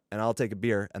want, and I'll take a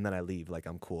beer, and then I leave like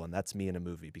I'm cool. And that's me in a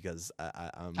movie because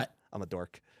I'm a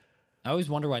dork. I always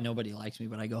wonder why nobody likes me,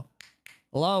 but I go,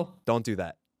 hello? Don't do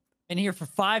that. In here for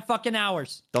 5 fucking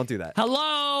hours. Don't do that.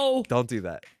 Hello? Don't do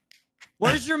that.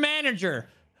 Where's your manager?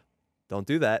 Don't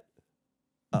do that.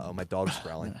 Uh-oh, my dog's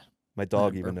growling. My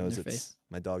dog even knows it's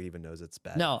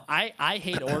bad. No, I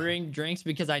hate ordering drinks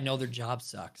because I know their job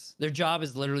sucks. Their job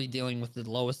is literally dealing with the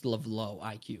lowest of low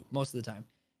IQ most of the time.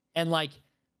 And like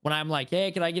when I'm like,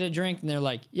 hey, can I get a drink? And they're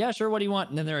like, yeah, sure. What do you want?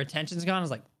 And then their attention's gone. I was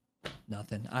like,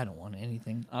 nothing. I don't want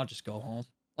anything. I'll just go home.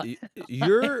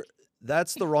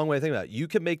 That's the wrong way to think about it. You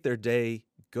can make their day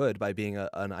good by being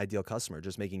an ideal customer,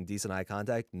 just making decent eye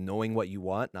contact, knowing what you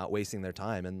want, not wasting their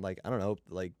time, and like, I don't know,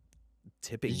 like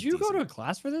tipping. Did you go to a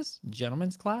class for this?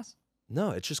 Gentleman's class?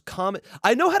 No, it's just common.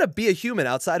 I know how to be a human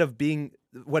outside of being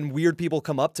when weird people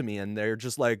come up to me and they're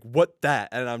just like, what that?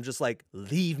 And I'm just like,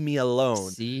 leave me alone.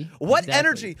 See? What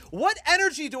energy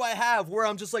do I have where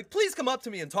I'm just like, please come up to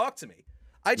me and talk to me?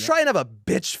 I try and have a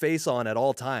bitch face on at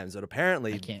all times, but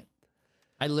apparently I can't.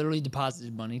 I literally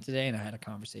deposited money today and I had a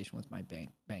conversation with my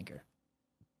banker.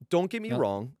 Don't get me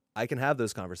wrong. I can have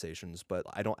those conversations, but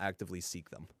I don't actively seek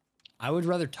them. I would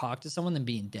rather talk to someone than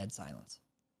be in dead silence.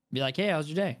 Be like, hey, how's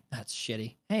your day? That's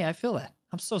shitty. Hey, I feel that.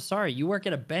 I'm so sorry. You work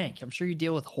at a bank. I'm sure you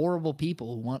deal with horrible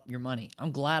people who want your money.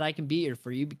 I'm glad I can be here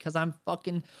for you because I'm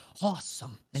fucking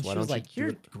awesome. And she was like,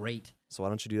 you're great. So why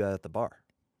don't you do that at the bar?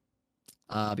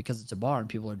 Because it's a bar and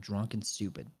people are drunk and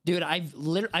stupid. Dude,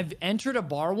 I've entered a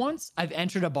bar once. I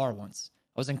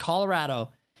was in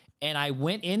Colorado and I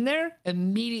went in there,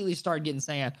 immediately started getting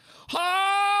sang,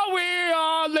 oh, we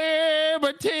are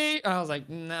liberty. I was like,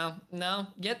 no,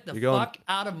 get the fuck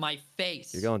out of my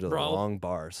face. You're going to the wrong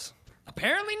bars.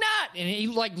 Apparently not. And he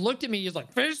like looked at me. He was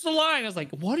like, finish the line. I was like,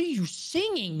 what are you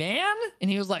singing, man? And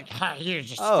he was like, you're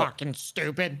just fucking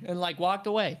stupid. And like walked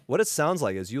away. What it sounds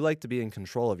like is you like to be in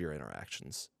control of your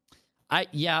interactions.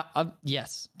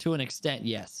 Yes. To an extent,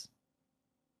 yes.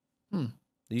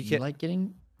 You like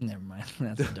getting... Never mind.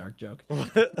 That's a dark joke.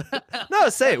 No,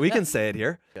 say it. We can say it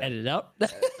here. Edit it out.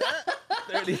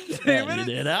 32 minutes. Edit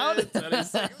it out.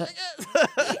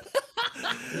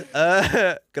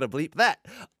 Gonna bleep that.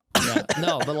 Yeah,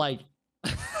 no, but like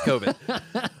COVID.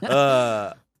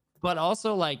 But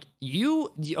also like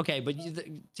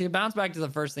to bounce back to the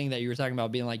first thing that you were talking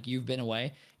about, being like you've been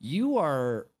away. You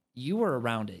were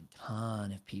around a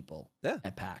ton of people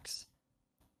at PAX.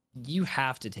 You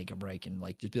have to take a break and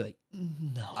like just be like,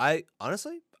 no. I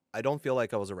don't feel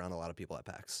like I was around a lot of people at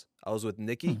PAX. I was with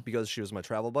Nikki because she was my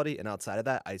travel buddy, and outside of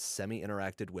that, I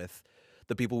semi-interacted with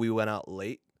the people we went out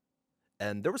late.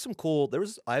 And there was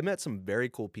I met some very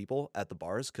cool people at the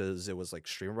bars because it was like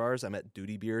streamer bars. I met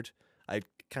Duty Beard. I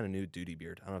kind of knew Duty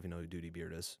Beard. I don't know if you know who Duty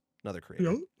Beard is. Another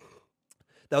creator.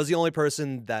 That was the only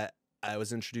person that I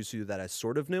was introduced to that I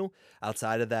sort of knew.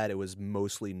 Outside of that, it was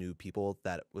mostly new people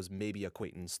that was maybe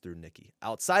acquaintance through Nikki.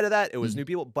 Outside of that, it was new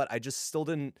people, but I just still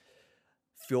didn't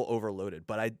feel overloaded.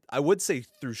 But I would say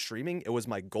through streaming, it was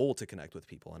my goal to connect with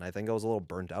people. And I think I was a little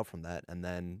burnt out from that. And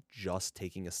then just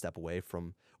taking a step away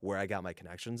from where I got my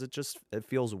connections, it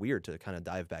feels weird to kind of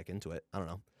dive back into it. I don't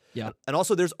know. Yeah. And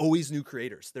also there's always new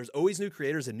creators. There's always new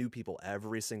creators and new people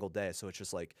every single day. So it's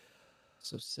just like,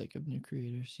 so sick of new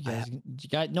creators. You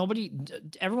guys,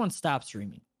 everyone stop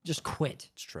streaming. Just quit.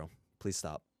 It's true. Please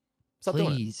stop. Stop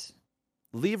doing it. Please.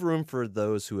 Leave room for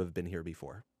those who have been here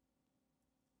before.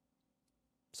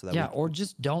 So that or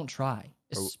just don't try,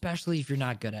 especially if you're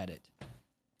not good at it.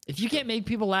 If you can't make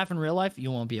people laugh in real life, you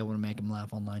won't be able to make them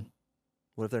laugh online.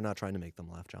 What if they're not trying to make them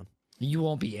laugh, John? You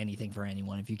won't be anything for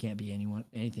anyone if you can't be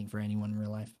anything for anyone in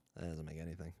real life. That doesn't make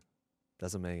anything.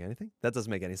 Doesn't make anything? That doesn't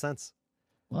make any sense.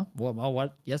 Well,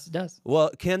 what? Yes, it does.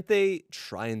 Well, can't they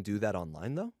try and do that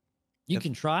online, though? You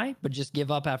can try, but just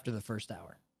give up after the first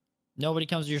hour. Nobody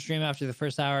comes to your stream after the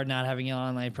first hour, not having an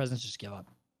online presence, just give up.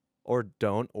 Or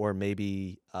don't, or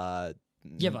maybe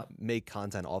give up. Make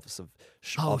content office of...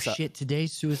 Shit,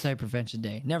 today's Suicide Prevention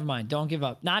Day. Never mind, don't give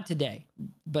up. Not today,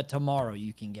 but tomorrow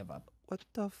you can give up. What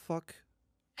the fuck?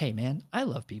 Hey, man, I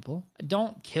love people.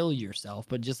 Don't kill yourself,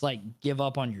 but just, like, give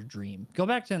up on your dream. Go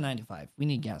back to 9 to 5. We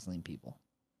need gasoline people.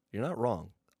 You're not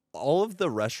wrong. All of the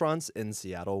restaurants in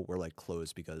Seattle were, like,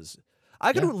 closed because...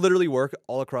 I could literally work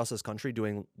all across this country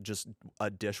doing just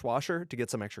a dishwasher to get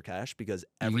some extra cash because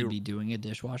you could be doing a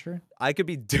dishwasher? I could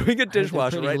be doing a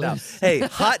dishwasher right now. Hey,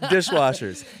 hot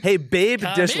dishwashers. Hey, babe,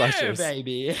 Come dishwashers. Here,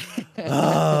 baby.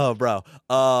 Oh, bro.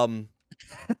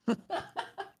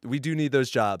 We do need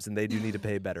those jobs and they do need to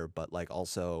pay better, but like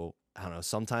also, I don't know,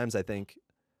 sometimes I think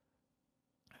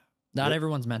not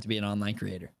everyone's meant to be an online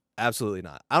creator. Absolutely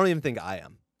not. I don't even think I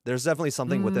am. There's definitely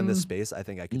something within this space I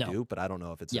think I could do, but I don't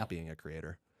know if it's being a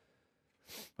creator.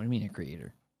 What do you mean a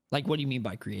creator? Like, what do you mean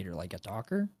by creator? Like a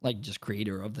talker? Like just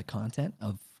creator of the content,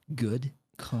 of good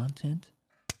content?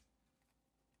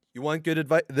 You want good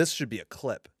advice? This should be a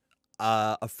clip.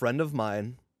 A friend of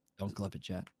mine... Don't clip it,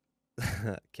 chat.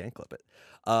 Can't clip it.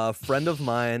 A friend of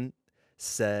mine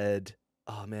said,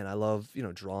 oh man, I love,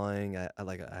 drawing. I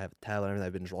have a talent and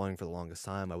I've been drawing for the longest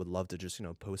time. I would love to just,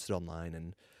 post it online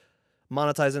and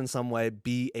monetize it in some way,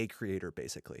 be a creator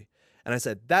basically. And I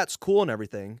said, that's cool and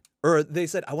everything. Or they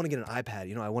said, I want to get an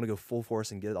iPad, I want to go full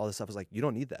force and get all this stuff. I was like, you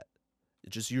don't need that.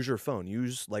 Just use your phone.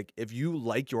 If you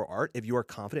like your art, if you are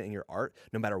confident in your art,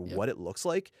 no matter what it looks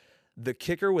like, the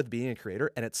kicker with being a creator,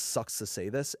 and it sucks to say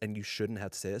this, and you shouldn't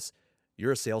have to say this,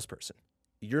 you're a salesperson.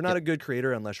 You're not a good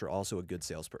creator unless you're also a good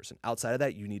salesperson. Outside of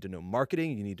that, you need to know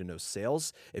marketing. You need to know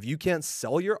sales. If you can't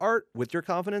sell your art with your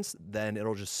confidence, then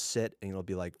it'll just sit and it'll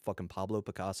be like fucking Pablo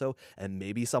Picasso and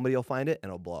maybe somebody will find it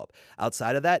and it'll blow up.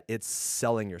 Outside of that, it's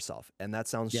selling yourself. And that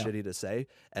sounds shitty to say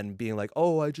and being like,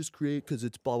 oh, I just create because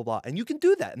it's blah, blah, blah. And you can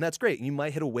do that and that's great. And you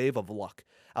might hit a wave of luck.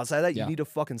 Outside of that, you need to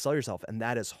fucking sell yourself. And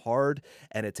that is hard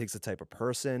and it takes a type of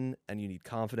person and you need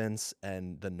confidence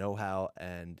and the know-how.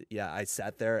 And yeah, I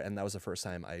sat there and that was the first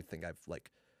time I think I've like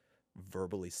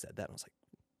verbally said that. And I was like,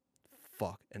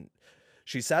 fuck. And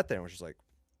she sat there and was just like,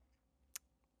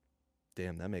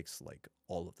 damn, that makes like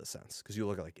all of the sense. Because you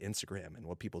look at like Instagram and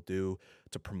what people do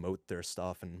to promote their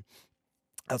stuff. And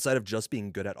outside of just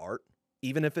being good at art,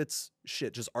 even if it's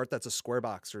shit, just art that's a square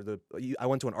box or I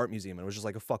went to an art museum and it was just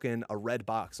like a red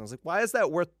box. And I was like, why is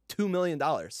that worth $2 million?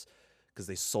 Because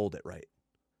they sold it right.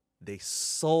 They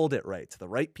sold it right to the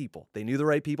right people. They knew the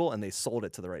right people and they sold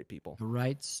it to the right people. The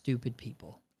right stupid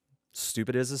people.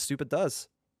 Stupid is as stupid does.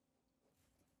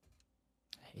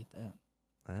 I hate that.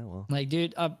 Ah, well. Like,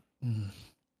 dude,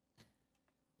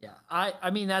 yeah. I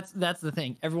mean, that's the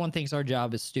thing. Everyone thinks our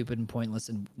job is stupid and pointless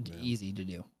and easy to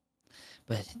do.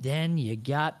 But then you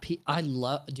got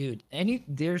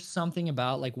there's something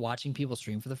about like watching people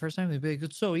stream for the first time. They'd be like,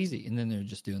 it's so easy. And then they're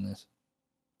just doing this.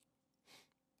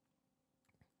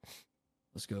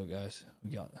 Let's go, guys.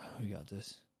 We got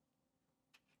this.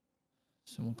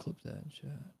 Someone clip that in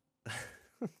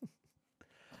chat.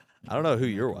 I don't know who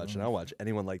you're watching. I don't watch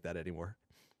anyone like that anymore.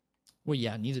 Well,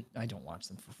 yeah, I don't watch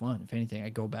them for fun. If anything, I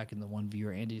go back in the one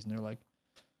viewer Andy's and they're like,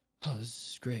 oh, this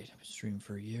is great. I've been streaming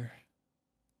for a year.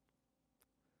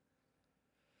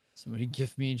 Somebody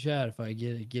gift me in chat if I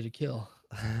get a kill.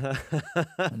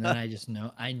 And then I just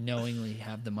I knowingly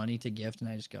have the money to gift and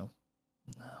I just go,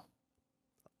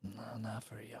 no, not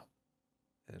for you.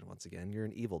 And once again, you're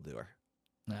an evildoer.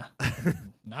 Nah,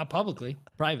 not publicly,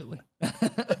 privately.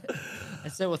 I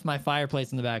sit with my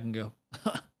fireplace in the back and go,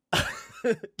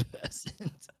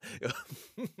 peasant.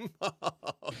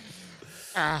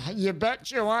 You bet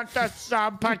you want the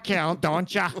sub per kill,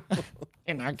 don't ya?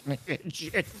 You're not gonna get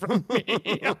shit from me.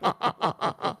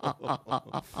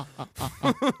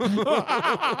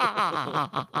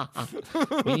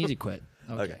 We need to quit.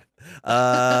 Okay.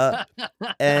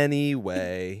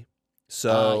 Anyway,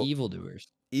 so evildoers.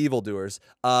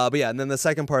 But yeah, and then the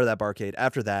second part of that barcade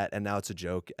after that, and now it's a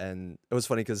joke. And it was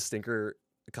funny because Stinker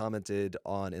commented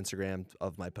on Instagram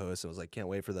of my post and was like, can't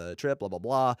wait for the trip, blah, blah,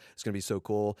 blah. It's going to be so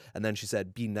cool. And then she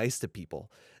said, be nice to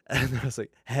people. And I was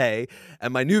like, hey.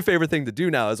 And my new favorite thing to do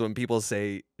now is when people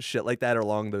say shit like that or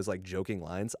along those like joking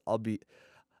lines, I'll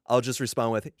just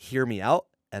respond with, hear me out,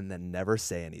 and then never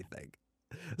say anything.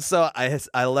 So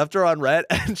I left her on red,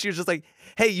 and she was just like,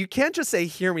 hey, you can't just say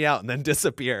hear me out and then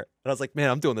disappear. And I was like, man,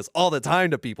 I'm doing this all the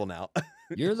time to people now.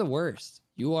 You're the worst.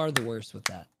 You are the worst with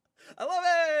that. I love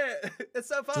it. It's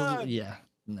so fun. Yeah.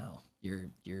 No, you're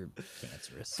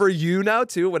cancerous. For you now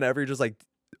too, whenever you're just like,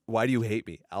 why do you hate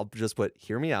me? I'll just put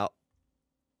hear me out.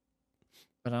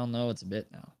 But I don't know, it's a bit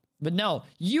now. But no,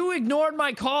 you ignored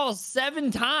my calls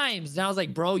 7 times. And I was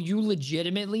like, bro, you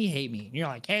legitimately hate me. And you're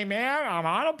like, hey man, I'm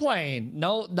on a plane.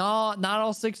 No, not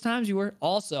all 6 times you were.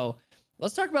 Also,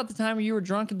 let's talk about the time where you were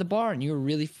drunk at the bar and you were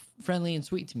really friendly and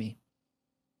sweet to me.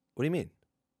 What do you mean?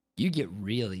 You get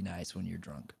really nice when you're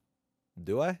drunk.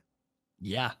 Do I?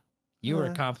 Yeah. You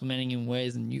were complimenting in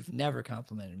ways and you've never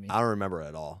complimented me. I don't remember it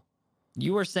at all.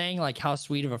 You were saying like how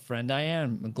sweet of a friend I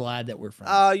am. I'm glad that we're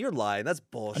friends. You're lying. That's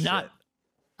bullshit. I'm not.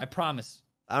 I promise.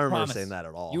 I don't remember saying that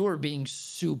at all. You were being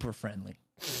super friendly.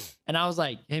 And I was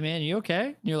like, hey man, you okay?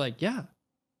 And you're like, yeah. I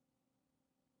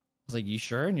was like, you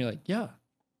sure? And you're like, yeah.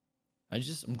 I'm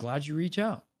glad you reach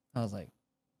out. I was like,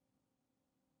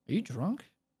 are you drunk?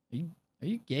 Are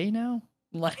you gay now?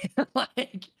 Like,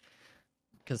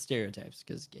 because stereotypes,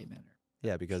 because gay men are.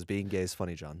 Yeah, because being gay is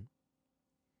funny, John.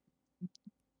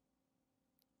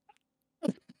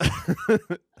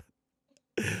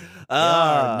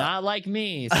 Not like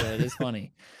me, so it is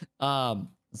funny.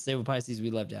 Stay with Pisces.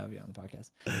 We love to have you on the podcast.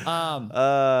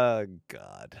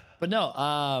 God. But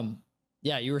no,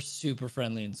 yeah, you were super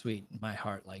friendly and sweet. My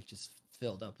heart like just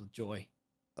filled up with joy.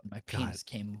 My penis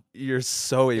came. You're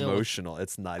so emotional.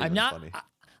 It's not even funny.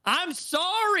 I'm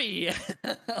sorry.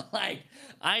 Like,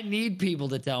 I need people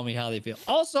to tell me how they feel.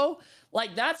 Also,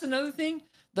 like, that's another thing.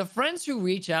 The friends who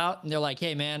reach out and they're like,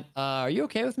 hey, man, are you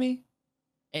okay with me?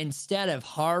 Instead of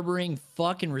harboring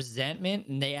fucking resentment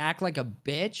and they act like a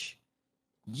bitch,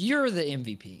 you're the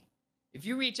MVP. If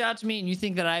you reach out to me and you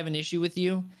think that I have an issue with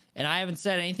you and I haven't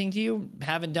said anything to you,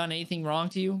 haven't done anything wrong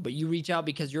to you, but you reach out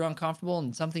because you're uncomfortable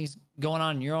and something's going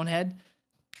on in your own head,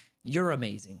 you're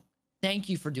amazing. Thank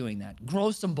you for doing that. Grow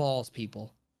some balls,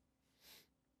 people.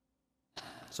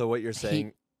 So what you're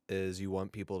saying is you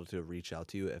want people to reach out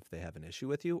to you if they have an issue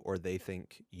with you or they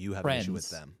think you have an issue with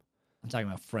them? I'm talking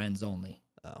about friends only.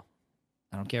 Oh.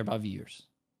 I don't care about viewers.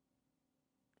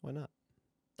 Why not?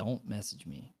 Don't message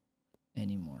me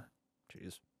anymore.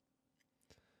 Jeez.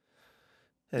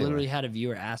 Anyway. Literally had a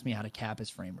viewer ask me how to cap his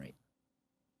frame rate.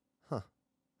 Huh.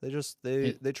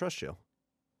 They trust you.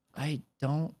 I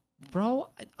don't, bro.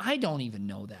 I don't even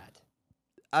know that.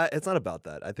 It's not about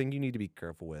that. I think you need to be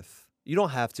careful with. You don't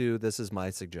have to. This is my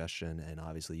suggestion, and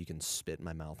obviously you can spit in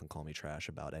my mouth and call me trash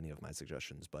about any of my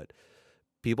suggestions, but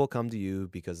people come to you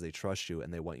because they trust you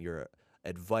and they want your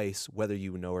advice, whether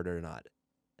you know it or not.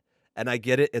 And I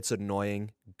get it. It's annoying.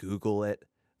 Google it.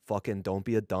 Fucking don't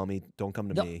be a dummy. Don't come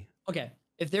to me. Okay.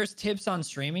 If there's tips on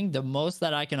streaming, the most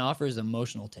that I can offer is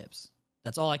emotional tips.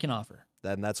 That's all I can offer.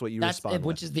 Then that's what you respond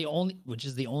which is the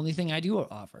only thing I do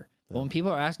offer. But when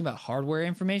people are asking about hardware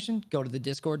information, go to the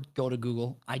Discord, go to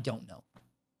Google. I don't know.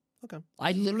 Okay.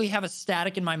 I literally have a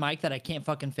static in my mic that I can't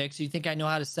fucking fix. You think I know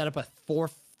how to set up a $4,000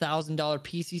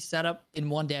 PC setup in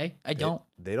one day? I don't.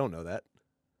 They don't know that.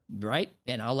 Right?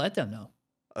 And I'll let them know.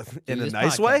 In a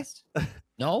nice way?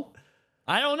 No,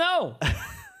 I don't know.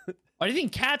 Why do you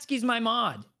think Katsuki's my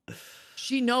mod?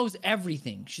 She knows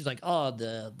everything. She's like, oh,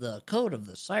 the code of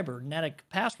the cybernetic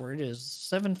password is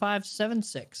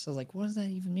 7576. I was like, what does that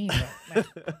even mean?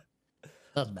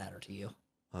 Doesn't matter to you.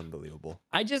 Unbelievable.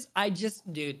 I just,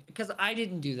 dude, because I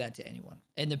didn't do that to anyone.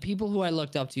 And the people who I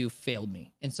looked up to failed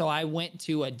me. And so I went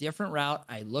to a different route.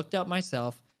 I looked up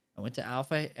myself. I went to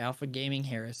Alpha Gaming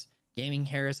Harris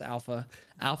Alpha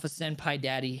Senpai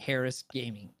Daddy Harris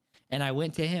Gaming. And I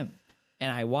went to him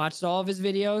and I watched all of his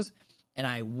videos and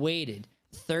I waited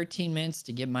 13 minutes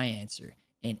to get my answer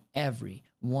in every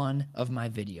one of my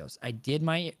videos. I did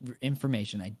my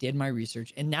information. I did my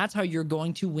research. And that's how you're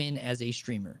going to win as a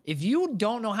streamer. If you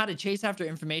don't know how to chase after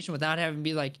information without having to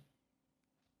be like,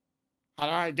 how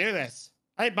do I do this?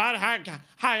 Like,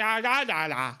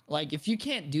 if you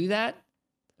can't do that,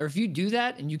 or if you do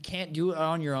that and you can't do it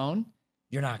on your own,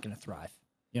 you're not going to thrive.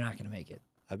 You're not going to make it.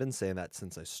 I've been saying that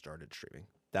since I started streaming.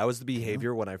 That was the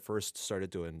behavior when I first started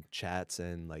doing chats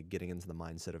and like getting into the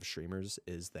mindset of streamers,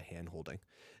 is the hand holding.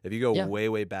 If you go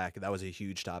way back, that was a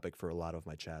huge topic for a lot of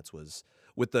my chats, was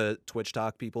with the Twitch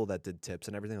Talk people that did tips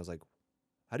and everything. I was like,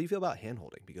 how do you feel about hand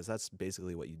holding? Because that's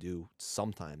basically what you do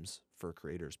sometimes for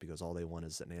creators, because all they want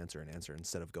is an answer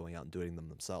instead of going out and doing them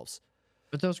themselves.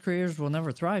 But those creators will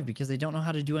never thrive because they don't know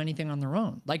how to do anything on their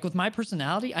own. Like with my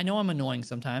personality, I know I'm annoying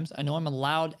sometimes. I know I'm a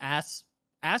loud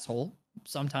asshole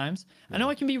sometimes. I know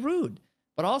I can be rude,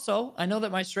 but also I know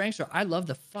that my strengths are I love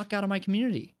the fuck out of my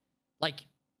community. Like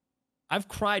I've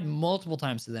cried multiple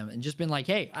times to them and just been like,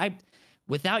 hey,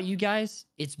 without you guys,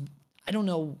 I don't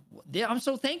know. I'm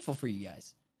so thankful for you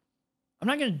guys. I'm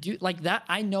not going to do like that.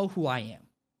 I know who I am.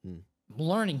 I'm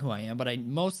learning who I am, but I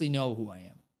mostly know who I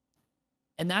am.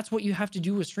 And that's what you have to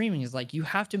do with streaming, is like you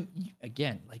have to,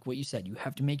 again, like what you said, you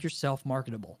have to make yourself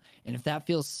marketable. And if that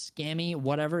feels scammy,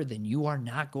 whatever, then you are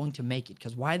not going to make it.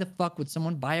 Because why the fuck would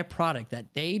someone buy a product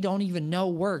that they don't even know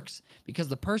works because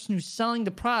the person who's selling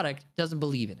the product doesn't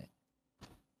believe in it?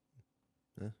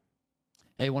 Yeah.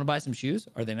 Hey, want to buy some shoes?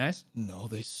 Are they nice? No,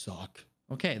 they suck.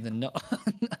 Okay, then no.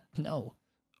 No.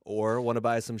 Or want to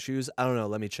buy some shoes? I don't know.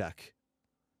 Let me check.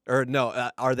 Or no,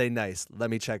 are they nice? Let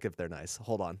me check if they're nice.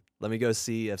 Hold on. Let me go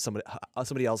see if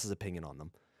somebody else's opinion on them.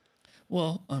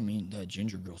 Well, I mean, the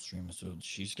Ginger Girl streamer, so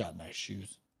she's got nice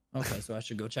shoes. Okay, so I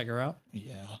should go check her out?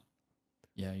 Yeah.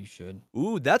 Yeah, you should.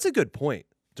 Ooh, that's a good point.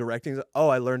 Directing, oh,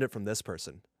 I learned it from this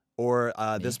person. Or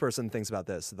this person thinks about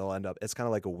this. They'll end up, it's kind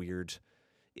of like a weird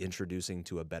introducing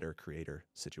to a better creator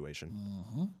situation.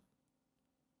 Mm-hmm.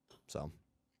 So,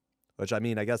 which I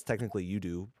mean, I guess technically you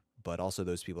do, but also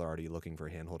those people are already looking for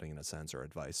hand-holding in a sense or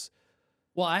advice.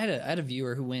 Well, I had a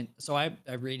viewer who went, so I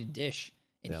rated Dish,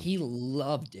 and he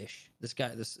loved Dish. This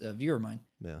guy, this viewer of mine.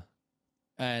 Yeah.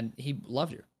 And he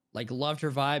loved her. Like, loved her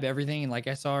vibe, everything. And like,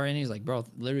 I saw her and he's like, bro,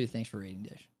 literally thanks for rating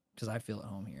Dish, because I feel at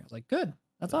home here. I was like, good.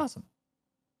 That's awesome.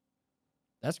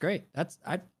 That's great. It's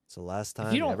the last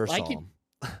time you ever saw him.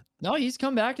 No, he's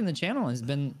come back in the channel and has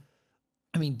been,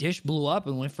 I mean, Dish blew up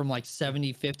and went from like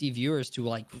 70, 50 viewers to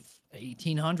like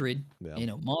 1,800 in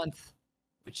a month,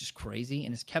 which is crazy,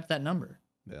 and has kept that number.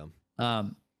 Yeah.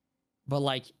 But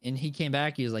like, and he came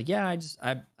back, he was like, yeah,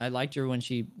 I liked her when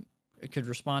she could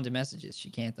respond to messages. She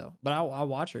can't though. But I'll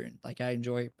watch her, and like I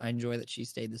enjoy that she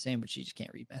stayed the same, but she just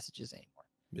can't read messages anymore.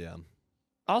 Yeah.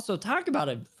 Also, talk about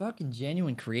a fucking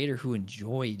genuine creator who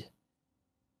enjoyed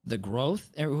the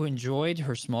growth, or who enjoyed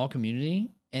her small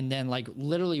community, and then like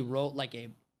literally wrote like a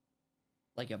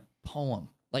poem,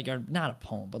 like, or not a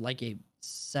poem, but like a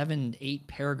 7-8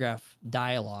 paragraph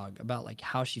dialogue about like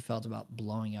how she felt about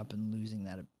blowing up and losing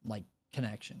that like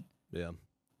connection. Yeah.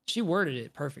 She worded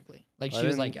it perfectly. Like she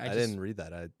was like, I didn't read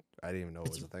that. I didn't even know it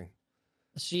was a thing.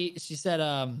 She said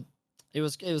it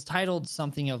was titled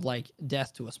something of like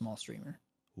death to a small streamer.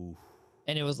 Ooh.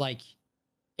 And it was like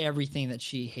everything that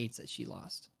she hates that she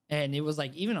lost. And it was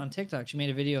like, even on TikTok, she made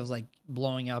a video of like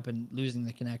blowing up and losing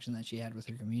the connection that she had with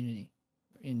her community.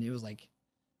 And it was like,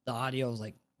 the audio was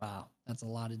like, wow, that's a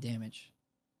lot of damage.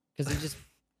 Because it just,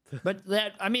 but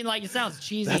that, I mean, like, it sounds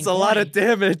cheesy. That's a lot of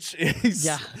damage.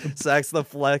 Yeah. Sax the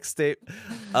flex tape.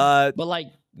 But like,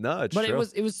 no, it's but true.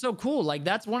 it was so cool. Like,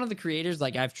 that's one of the creators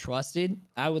like I've trusted.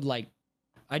 I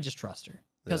just trust her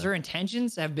because her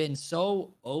intentions have been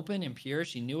so open and pure.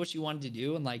 She knew what she wanted to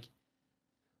do, and like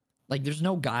there's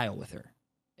no guile with her.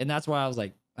 And that's why I was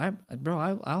like,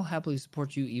 I'll happily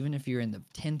support you even if you're in the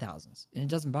 10,000s, and it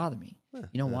doesn't bother me.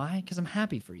 You know why? Because I'm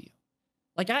happy for you.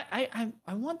 Like I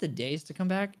want the days to come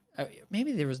back.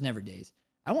 Maybe there was never days.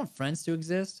 I want friends to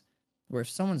exist where if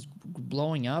someone's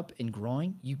blowing up and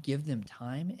growing, you give them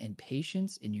time and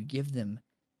patience, and you give them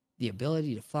the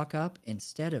ability to fuck up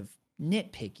instead of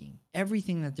nitpicking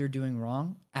everything that they're doing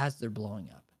wrong as they're blowing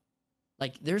up.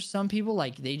 Like, there's some people,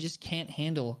 like, they just can't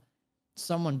handle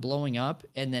someone blowing up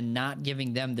and then not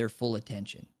giving them their full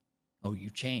attention. Oh, you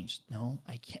changed. No,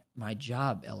 I can't. My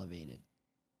job elevated.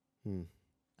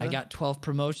 I got 12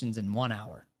 promotions in 1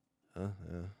 hour. Yeah.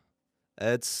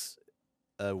 It's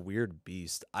a weird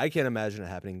beast. I can't imagine it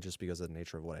happening just because of the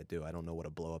nature of what I do. I don't know what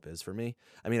a blow up is for me.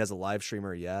 I mean, as a live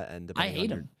streamer, yeah. And I hate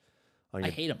them. I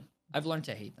hate them. I've learned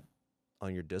to hate them.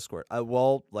 On your Discord.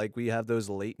 Well, like, we have those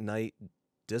late night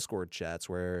Discord chats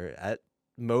where at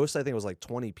most I think it was like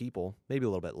 20 people, maybe a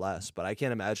little bit less, but I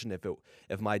can't imagine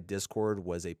if my Discord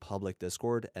was a public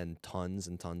Discord and tons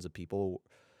of people.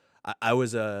 I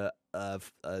was a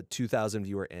 2,000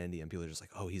 viewer Andy, and people are just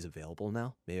like, oh, he's available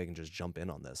now, maybe I can just jump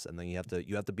in on this, and then you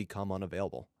have to become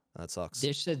unavailable. That sucks.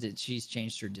 Dish said that she's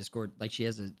changed her Discord, like she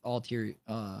has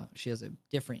she has a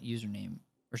different username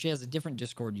or she has a different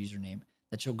Discord username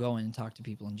that she'll go in and talk to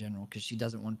people in general because she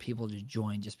doesn't want people to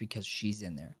join just because she's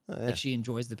in there. Oh, yeah. Like she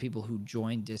enjoys the people who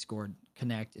join Discord,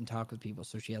 connect, and talk with people.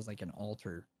 So she has like an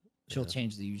alter. She'll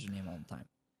change the username all the time.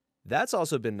 That's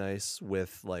also been nice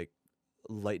with like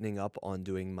lightening up on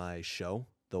doing my show,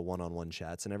 the one-on-one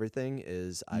chats and everything,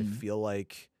 is I feel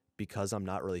like because I'm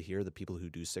not really here, the people who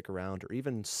do stick around or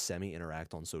even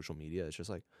semi-interact on social media, it's just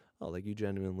like, oh, like you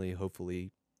genuinely,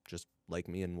 hopefully just like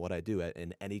me and what I do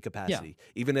in any capacity.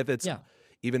 Even if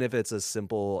it's a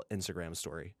simple Instagram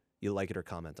story, you like it or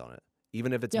comment on it.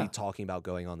 Even if it's me talking about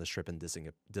going on this trip and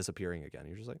disappearing again,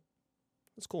 you're just like,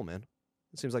 that's cool, man.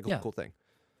 It seems like a cool thing.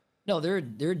 No, there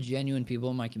are genuine people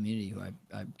in my community who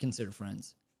I consider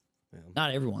friends. Yeah.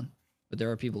 Not everyone, but there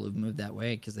are people who've moved that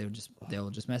way because they'll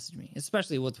just message me,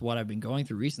 especially with what I've been going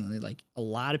through recently. Like a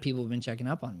lot of people have been checking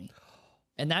up on me,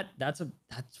 and that's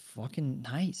fucking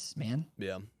nice, man.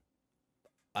 Yeah.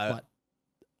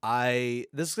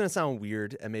 This is gonna sound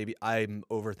weird, and maybe I'm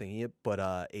overthinking it,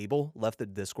 but Abel left the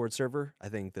Discord server, I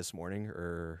think this morning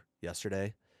or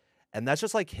yesterday, and that's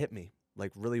just like hit me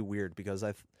like really weird because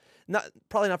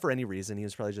probably not for any reason. He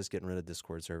was probably just getting rid of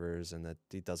Discord servers, and that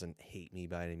he doesn't hate me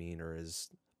by any mean or is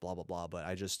blah blah blah. But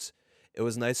it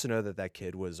was nice to know that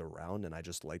kid was around, and I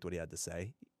just liked what he had to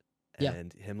say.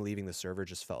 And him leaving the server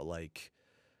just felt like.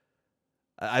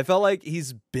 I felt like he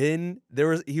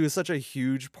was such a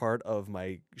huge part of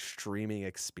my streaming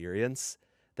experience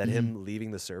that him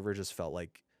leaving the server just felt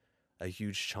like a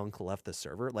huge chunk left the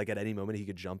server. Like at any moment he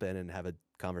could jump in and have a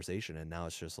conversation, and now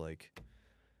it's just like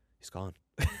he's gone.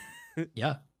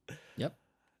 Yeah. Yep.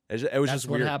 It was That's just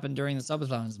what weird. happened during the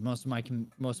subathons.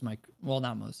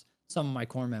 Some of my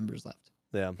core members left.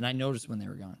 Yeah. And I noticed when they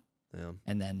were gone. Yeah.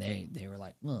 And then they were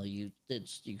like, well, you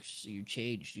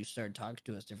changed. You started talking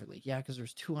to us differently. Yeah, because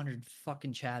there's 200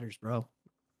 fucking chatters, bro.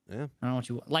 Yeah. I don't want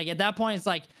you. Like, at that point, it's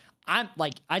like,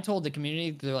 I told the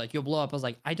community, they're like, you'll blow up. I was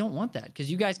like, I don't want that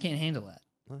because you guys can't handle that.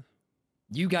 Huh.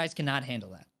 You guys cannot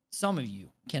handle that. Some of you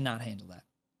cannot handle that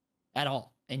at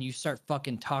all. And you start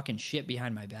fucking talking shit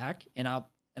behind my back. And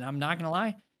I'm not going to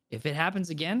lie. If it happens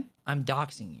again, I'm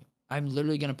doxing you. I'm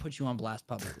literally going to put you on blast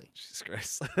publicly. Jesus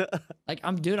Christ. Like,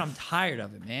 I'm tired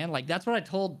of it, man. Like, that's what I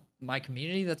told my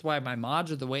community. That's why my mods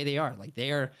are the way they are. Like,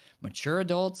 they are mature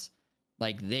adults.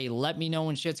 Like, they let me know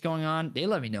when shit's going on. They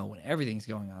let me know when everything's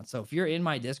going on. So if you're in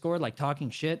my Discord, like, talking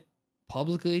shit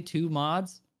publicly to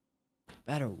mods,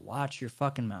 better watch your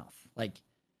fucking mouth. Like,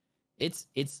 it's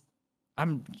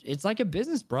like a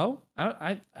business, bro.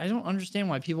 I don't understand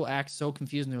why people act so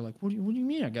confused and they're like, what do you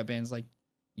mean I got banned? It's like,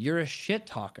 you're a shit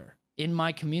talker in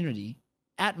my community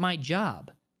at my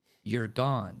job. You're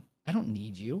gone. I don't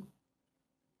need you.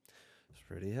 It's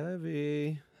pretty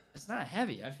heavy. It's not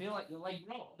heavy. I feel like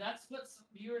bro, that's what some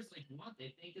viewers like want.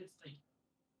 They think it's like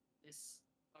this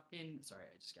fucking. Sorry,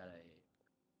 I just got a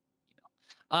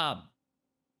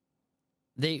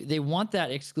email. They want that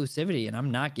exclusivity, and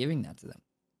I'm not giving that to them.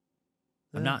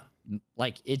 I'm not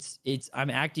like I'm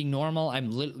acting normal.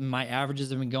 My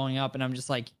averages have been going up, and I'm just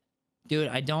like, dude,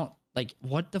 I don't like.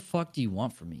 What the fuck do you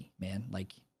want from me, man?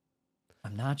 Like,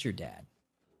 I'm not your dad.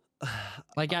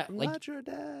 Like, I'm not your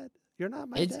dad. You're not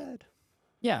my dad.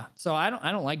 Yeah, so I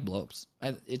don't like blow-ups.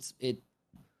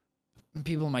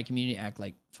 People in my community act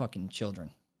like fucking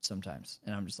children sometimes,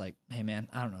 and I'm just like, hey man,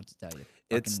 I don't know what to tell you.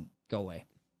 Fucking go away.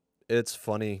 It's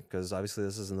funny because obviously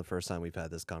this isn't the first time we've had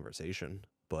this conversation,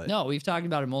 but no, we've talked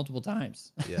about it multiple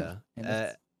times. Yeah,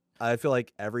 I feel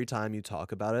like every time you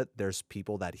talk about it, there's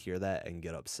people that hear that and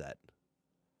get upset.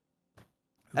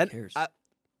 Who cares?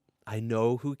 I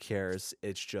know who cares.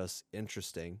 It's just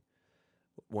interesting.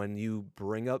 When you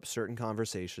bring up certain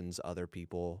conversations, other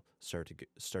people start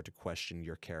to question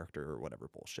your character or whatever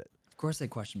bullshit. Of course they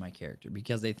question my character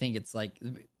because they think it's like,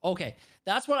 okay,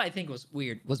 that's what I think was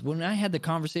weird, was when I had the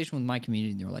conversation with my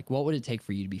community, they were like, what would it take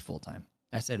for you to be full-time?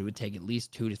 I said it would take at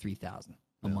least $2,000 to $3,000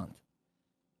 a month.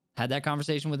 Had that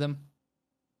conversation with them.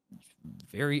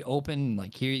 Very open,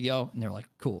 like, here you go. And they're like,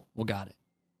 cool, we got it.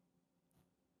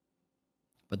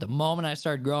 But the moment I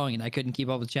started growing and I couldn't keep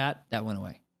up with chat, that went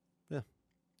away.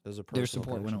 Their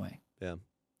support went away. Yeah.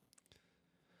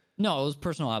 No, it was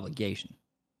personal obligation.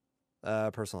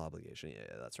 Personal obligation.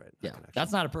 Yeah, that's right. Yeah,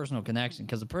 that's not a personal connection,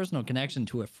 because a personal connection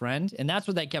to a friend, and that's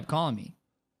what they kept calling me.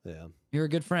 Yeah. You're a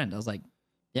good friend. I was like,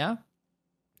 yeah.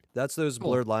 That's those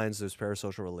blurred lines, those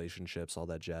parasocial relationships, all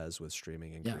that jazz with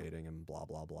streaming and creating and blah,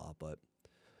 blah, blah. But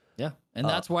yeah. And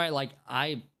that's why, like,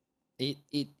 I'm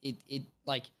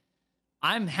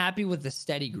happy with the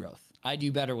steady growth. I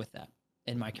do better with that.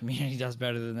 And my community does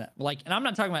better than that. Like, and I'm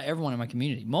not talking about everyone in my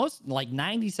community. Most, like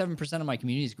 97% of my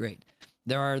community is great.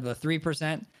 There are the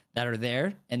 3% that are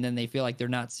there, and then they feel like they're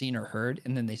not seen or heard,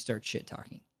 and then they start shit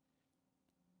talking.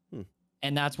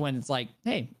 And that's when it's like,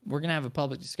 hey, we're going to have a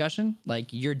public discussion. Like,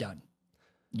 you're done.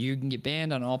 You can get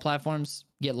banned on all platforms,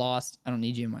 get lost. I don't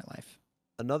need you in my life.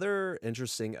 Another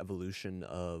interesting evolution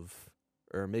of,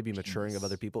 or maybe maturing of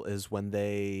other people, is when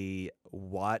they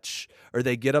watch or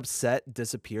they get upset,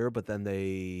 disappear, but then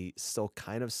they still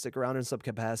kind of stick around in some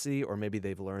capacity, or maybe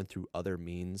they've learned through other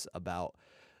means about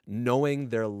knowing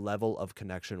their level of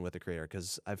connection with the creator.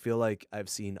 Because I feel like I've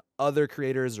seen other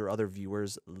creators or other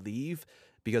viewers leave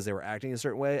because they were acting a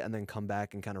certain way and then come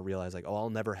back and kind of realize like, oh, I'll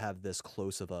never have this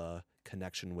close of a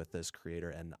connection with this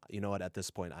creator. And you know what? At this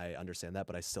point, I understand that,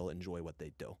 but I still enjoy what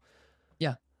they do.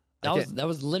 Yeah. That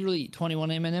was literally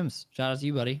 21 M&Ms. Shout out to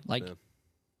you, buddy. Like,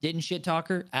 didn't shit talk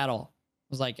her at all.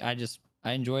 It was like, I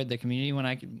enjoyed the community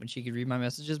when she could read my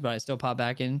messages, but I still pop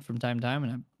back in from time to time,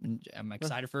 and I'm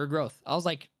excited for her growth. I was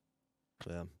like,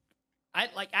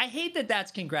 I hate that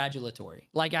that's congratulatory.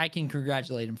 Like, I can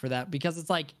congratulate him for that, because it's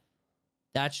like,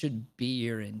 that should be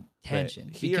your intention.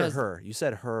 Right. He or her? You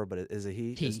said her, but is it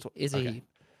he? He is a he.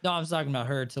 No, I was talking about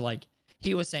her to like,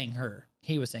 he was saying her.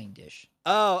 He was saying Dish.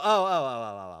 Oh.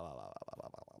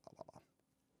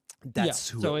 That's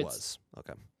who it was.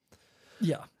 Okay.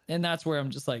 Yeah. And that's where I'm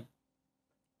just like,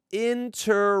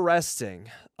 interesting.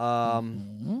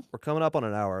 We're coming up on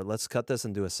an hour. Let's cut this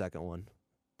and do a second one.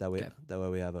 That way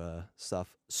we have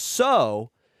stuff.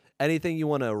 So, anything you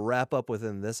want to wrap up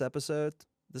within this episode?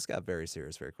 This got very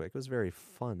serious very quick. It was very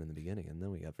fun in the beginning, and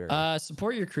then we got very...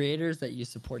 support your creators that you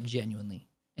support genuinely.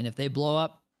 And if they blow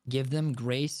up, give them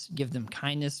grace, give them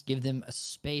kindness, give them a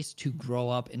space to grow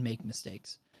up and make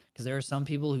mistakes. Because there are some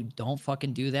people who don't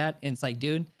fucking do that. And it's like,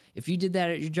 dude, if you did that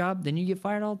at your job, then you get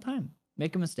fired all the time.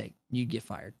 Make a mistake, you get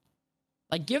fired.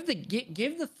 Like, give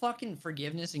the fucking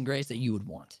forgiveness and grace that you would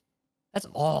want. That's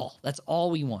all. That's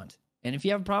all we want. And if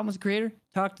you have a problem with the creator,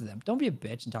 talk to them. Don't be a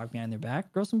bitch and talk behind their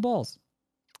back. Grow some balls.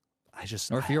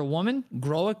 Or if you're a woman,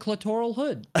 grow a clitoral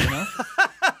hood. You know?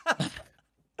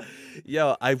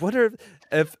 Yo, I wonder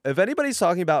if anybody's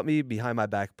talking about me behind my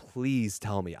back, please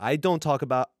tell me. I don't talk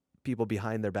about people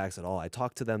behind their backs at all. I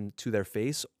talk to them to their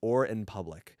face or in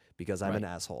public because I'm an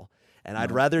asshole. And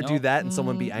I'd rather do that and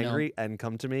someone be angry and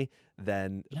come to me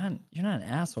than... You're not an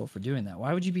asshole for doing that.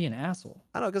 Why would you be an asshole?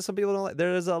 I don't know, because some people don't like...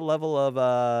 There is a level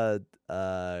of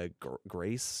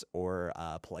grace or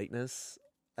politeness,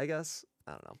 I guess.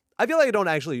 I don't know. I feel like I don't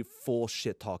actually full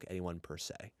shit talk anyone per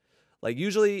se. Like,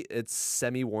 usually it's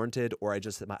semi-warranted, or I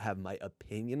just have my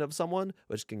opinion of someone,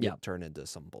 which can get turned into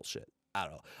some bullshit. I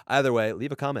don't know. Either way,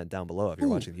 leave a comment down below if you're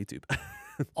watching YouTube.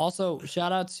 Also,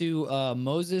 shout out to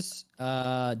Moses,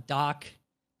 Doc,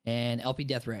 and LP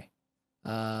Death Ray.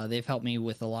 They've helped me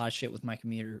with a lot of shit with my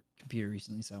computer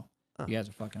recently, so you guys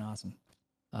are fucking awesome.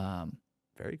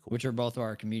 Very cool. Which are both of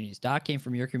our communities. Doc came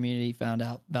from your community, found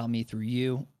out about me through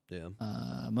you. Yeah.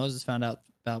 Moses found out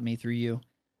about me through you.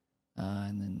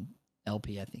 And then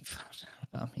LP, I think, found out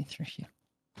about me through you.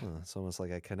 It's almost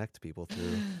like I connect people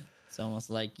through. It's almost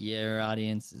like your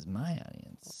audience is my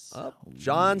audience. Oh,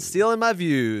 John stealing my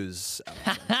views.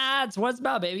 That's what it's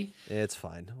about, baby. It's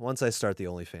fine. Once I start the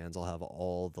OnlyFans, I'll have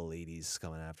all the ladies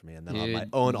coming after me, and then I'll have my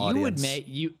own audience.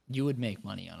 You would make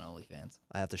money on OnlyFans.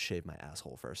 I have to shave my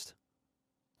asshole first.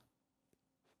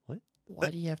 What? Why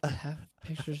do you have to have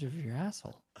pictures of your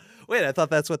asshole? Wait, I thought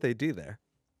that's what they do there.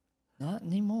 Not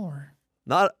anymore.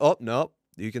 Nope.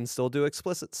 You can still do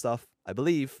explicit stuff, I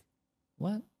believe.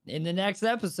 What? In the next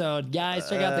episode, guys,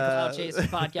 check out the Clout Chasers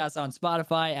Podcast on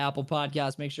Spotify, Apple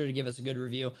Podcasts. Make sure to give us a good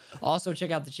review. Also,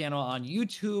 check out the channel on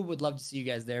YouTube. Would love to see you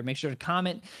guys there. Make sure to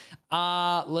comment.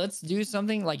 Let's do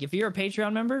something like, if you're a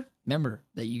Patreon member, remember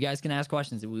that you guys can ask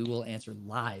questions that we will answer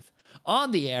live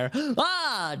on the air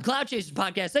on Clout Chasers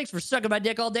Podcast. Thanks for sucking my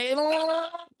dick all day.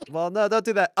 Well, no, don't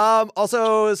do that.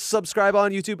 Also subscribe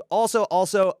on YouTube. Also,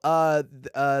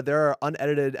 there are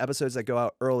unedited episodes that go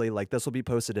out early. Like, this will be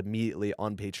posted immediately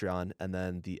on Patreon, and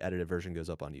then the edited version goes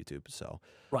up on YouTube. So,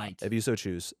 if you so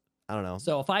choose, I don't know.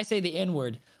 So if I say the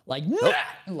N-word, like,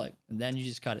 then you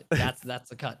just cut it.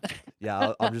 That's a cut.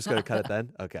 Yeah, I'm just gonna cut it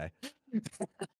then. Okay.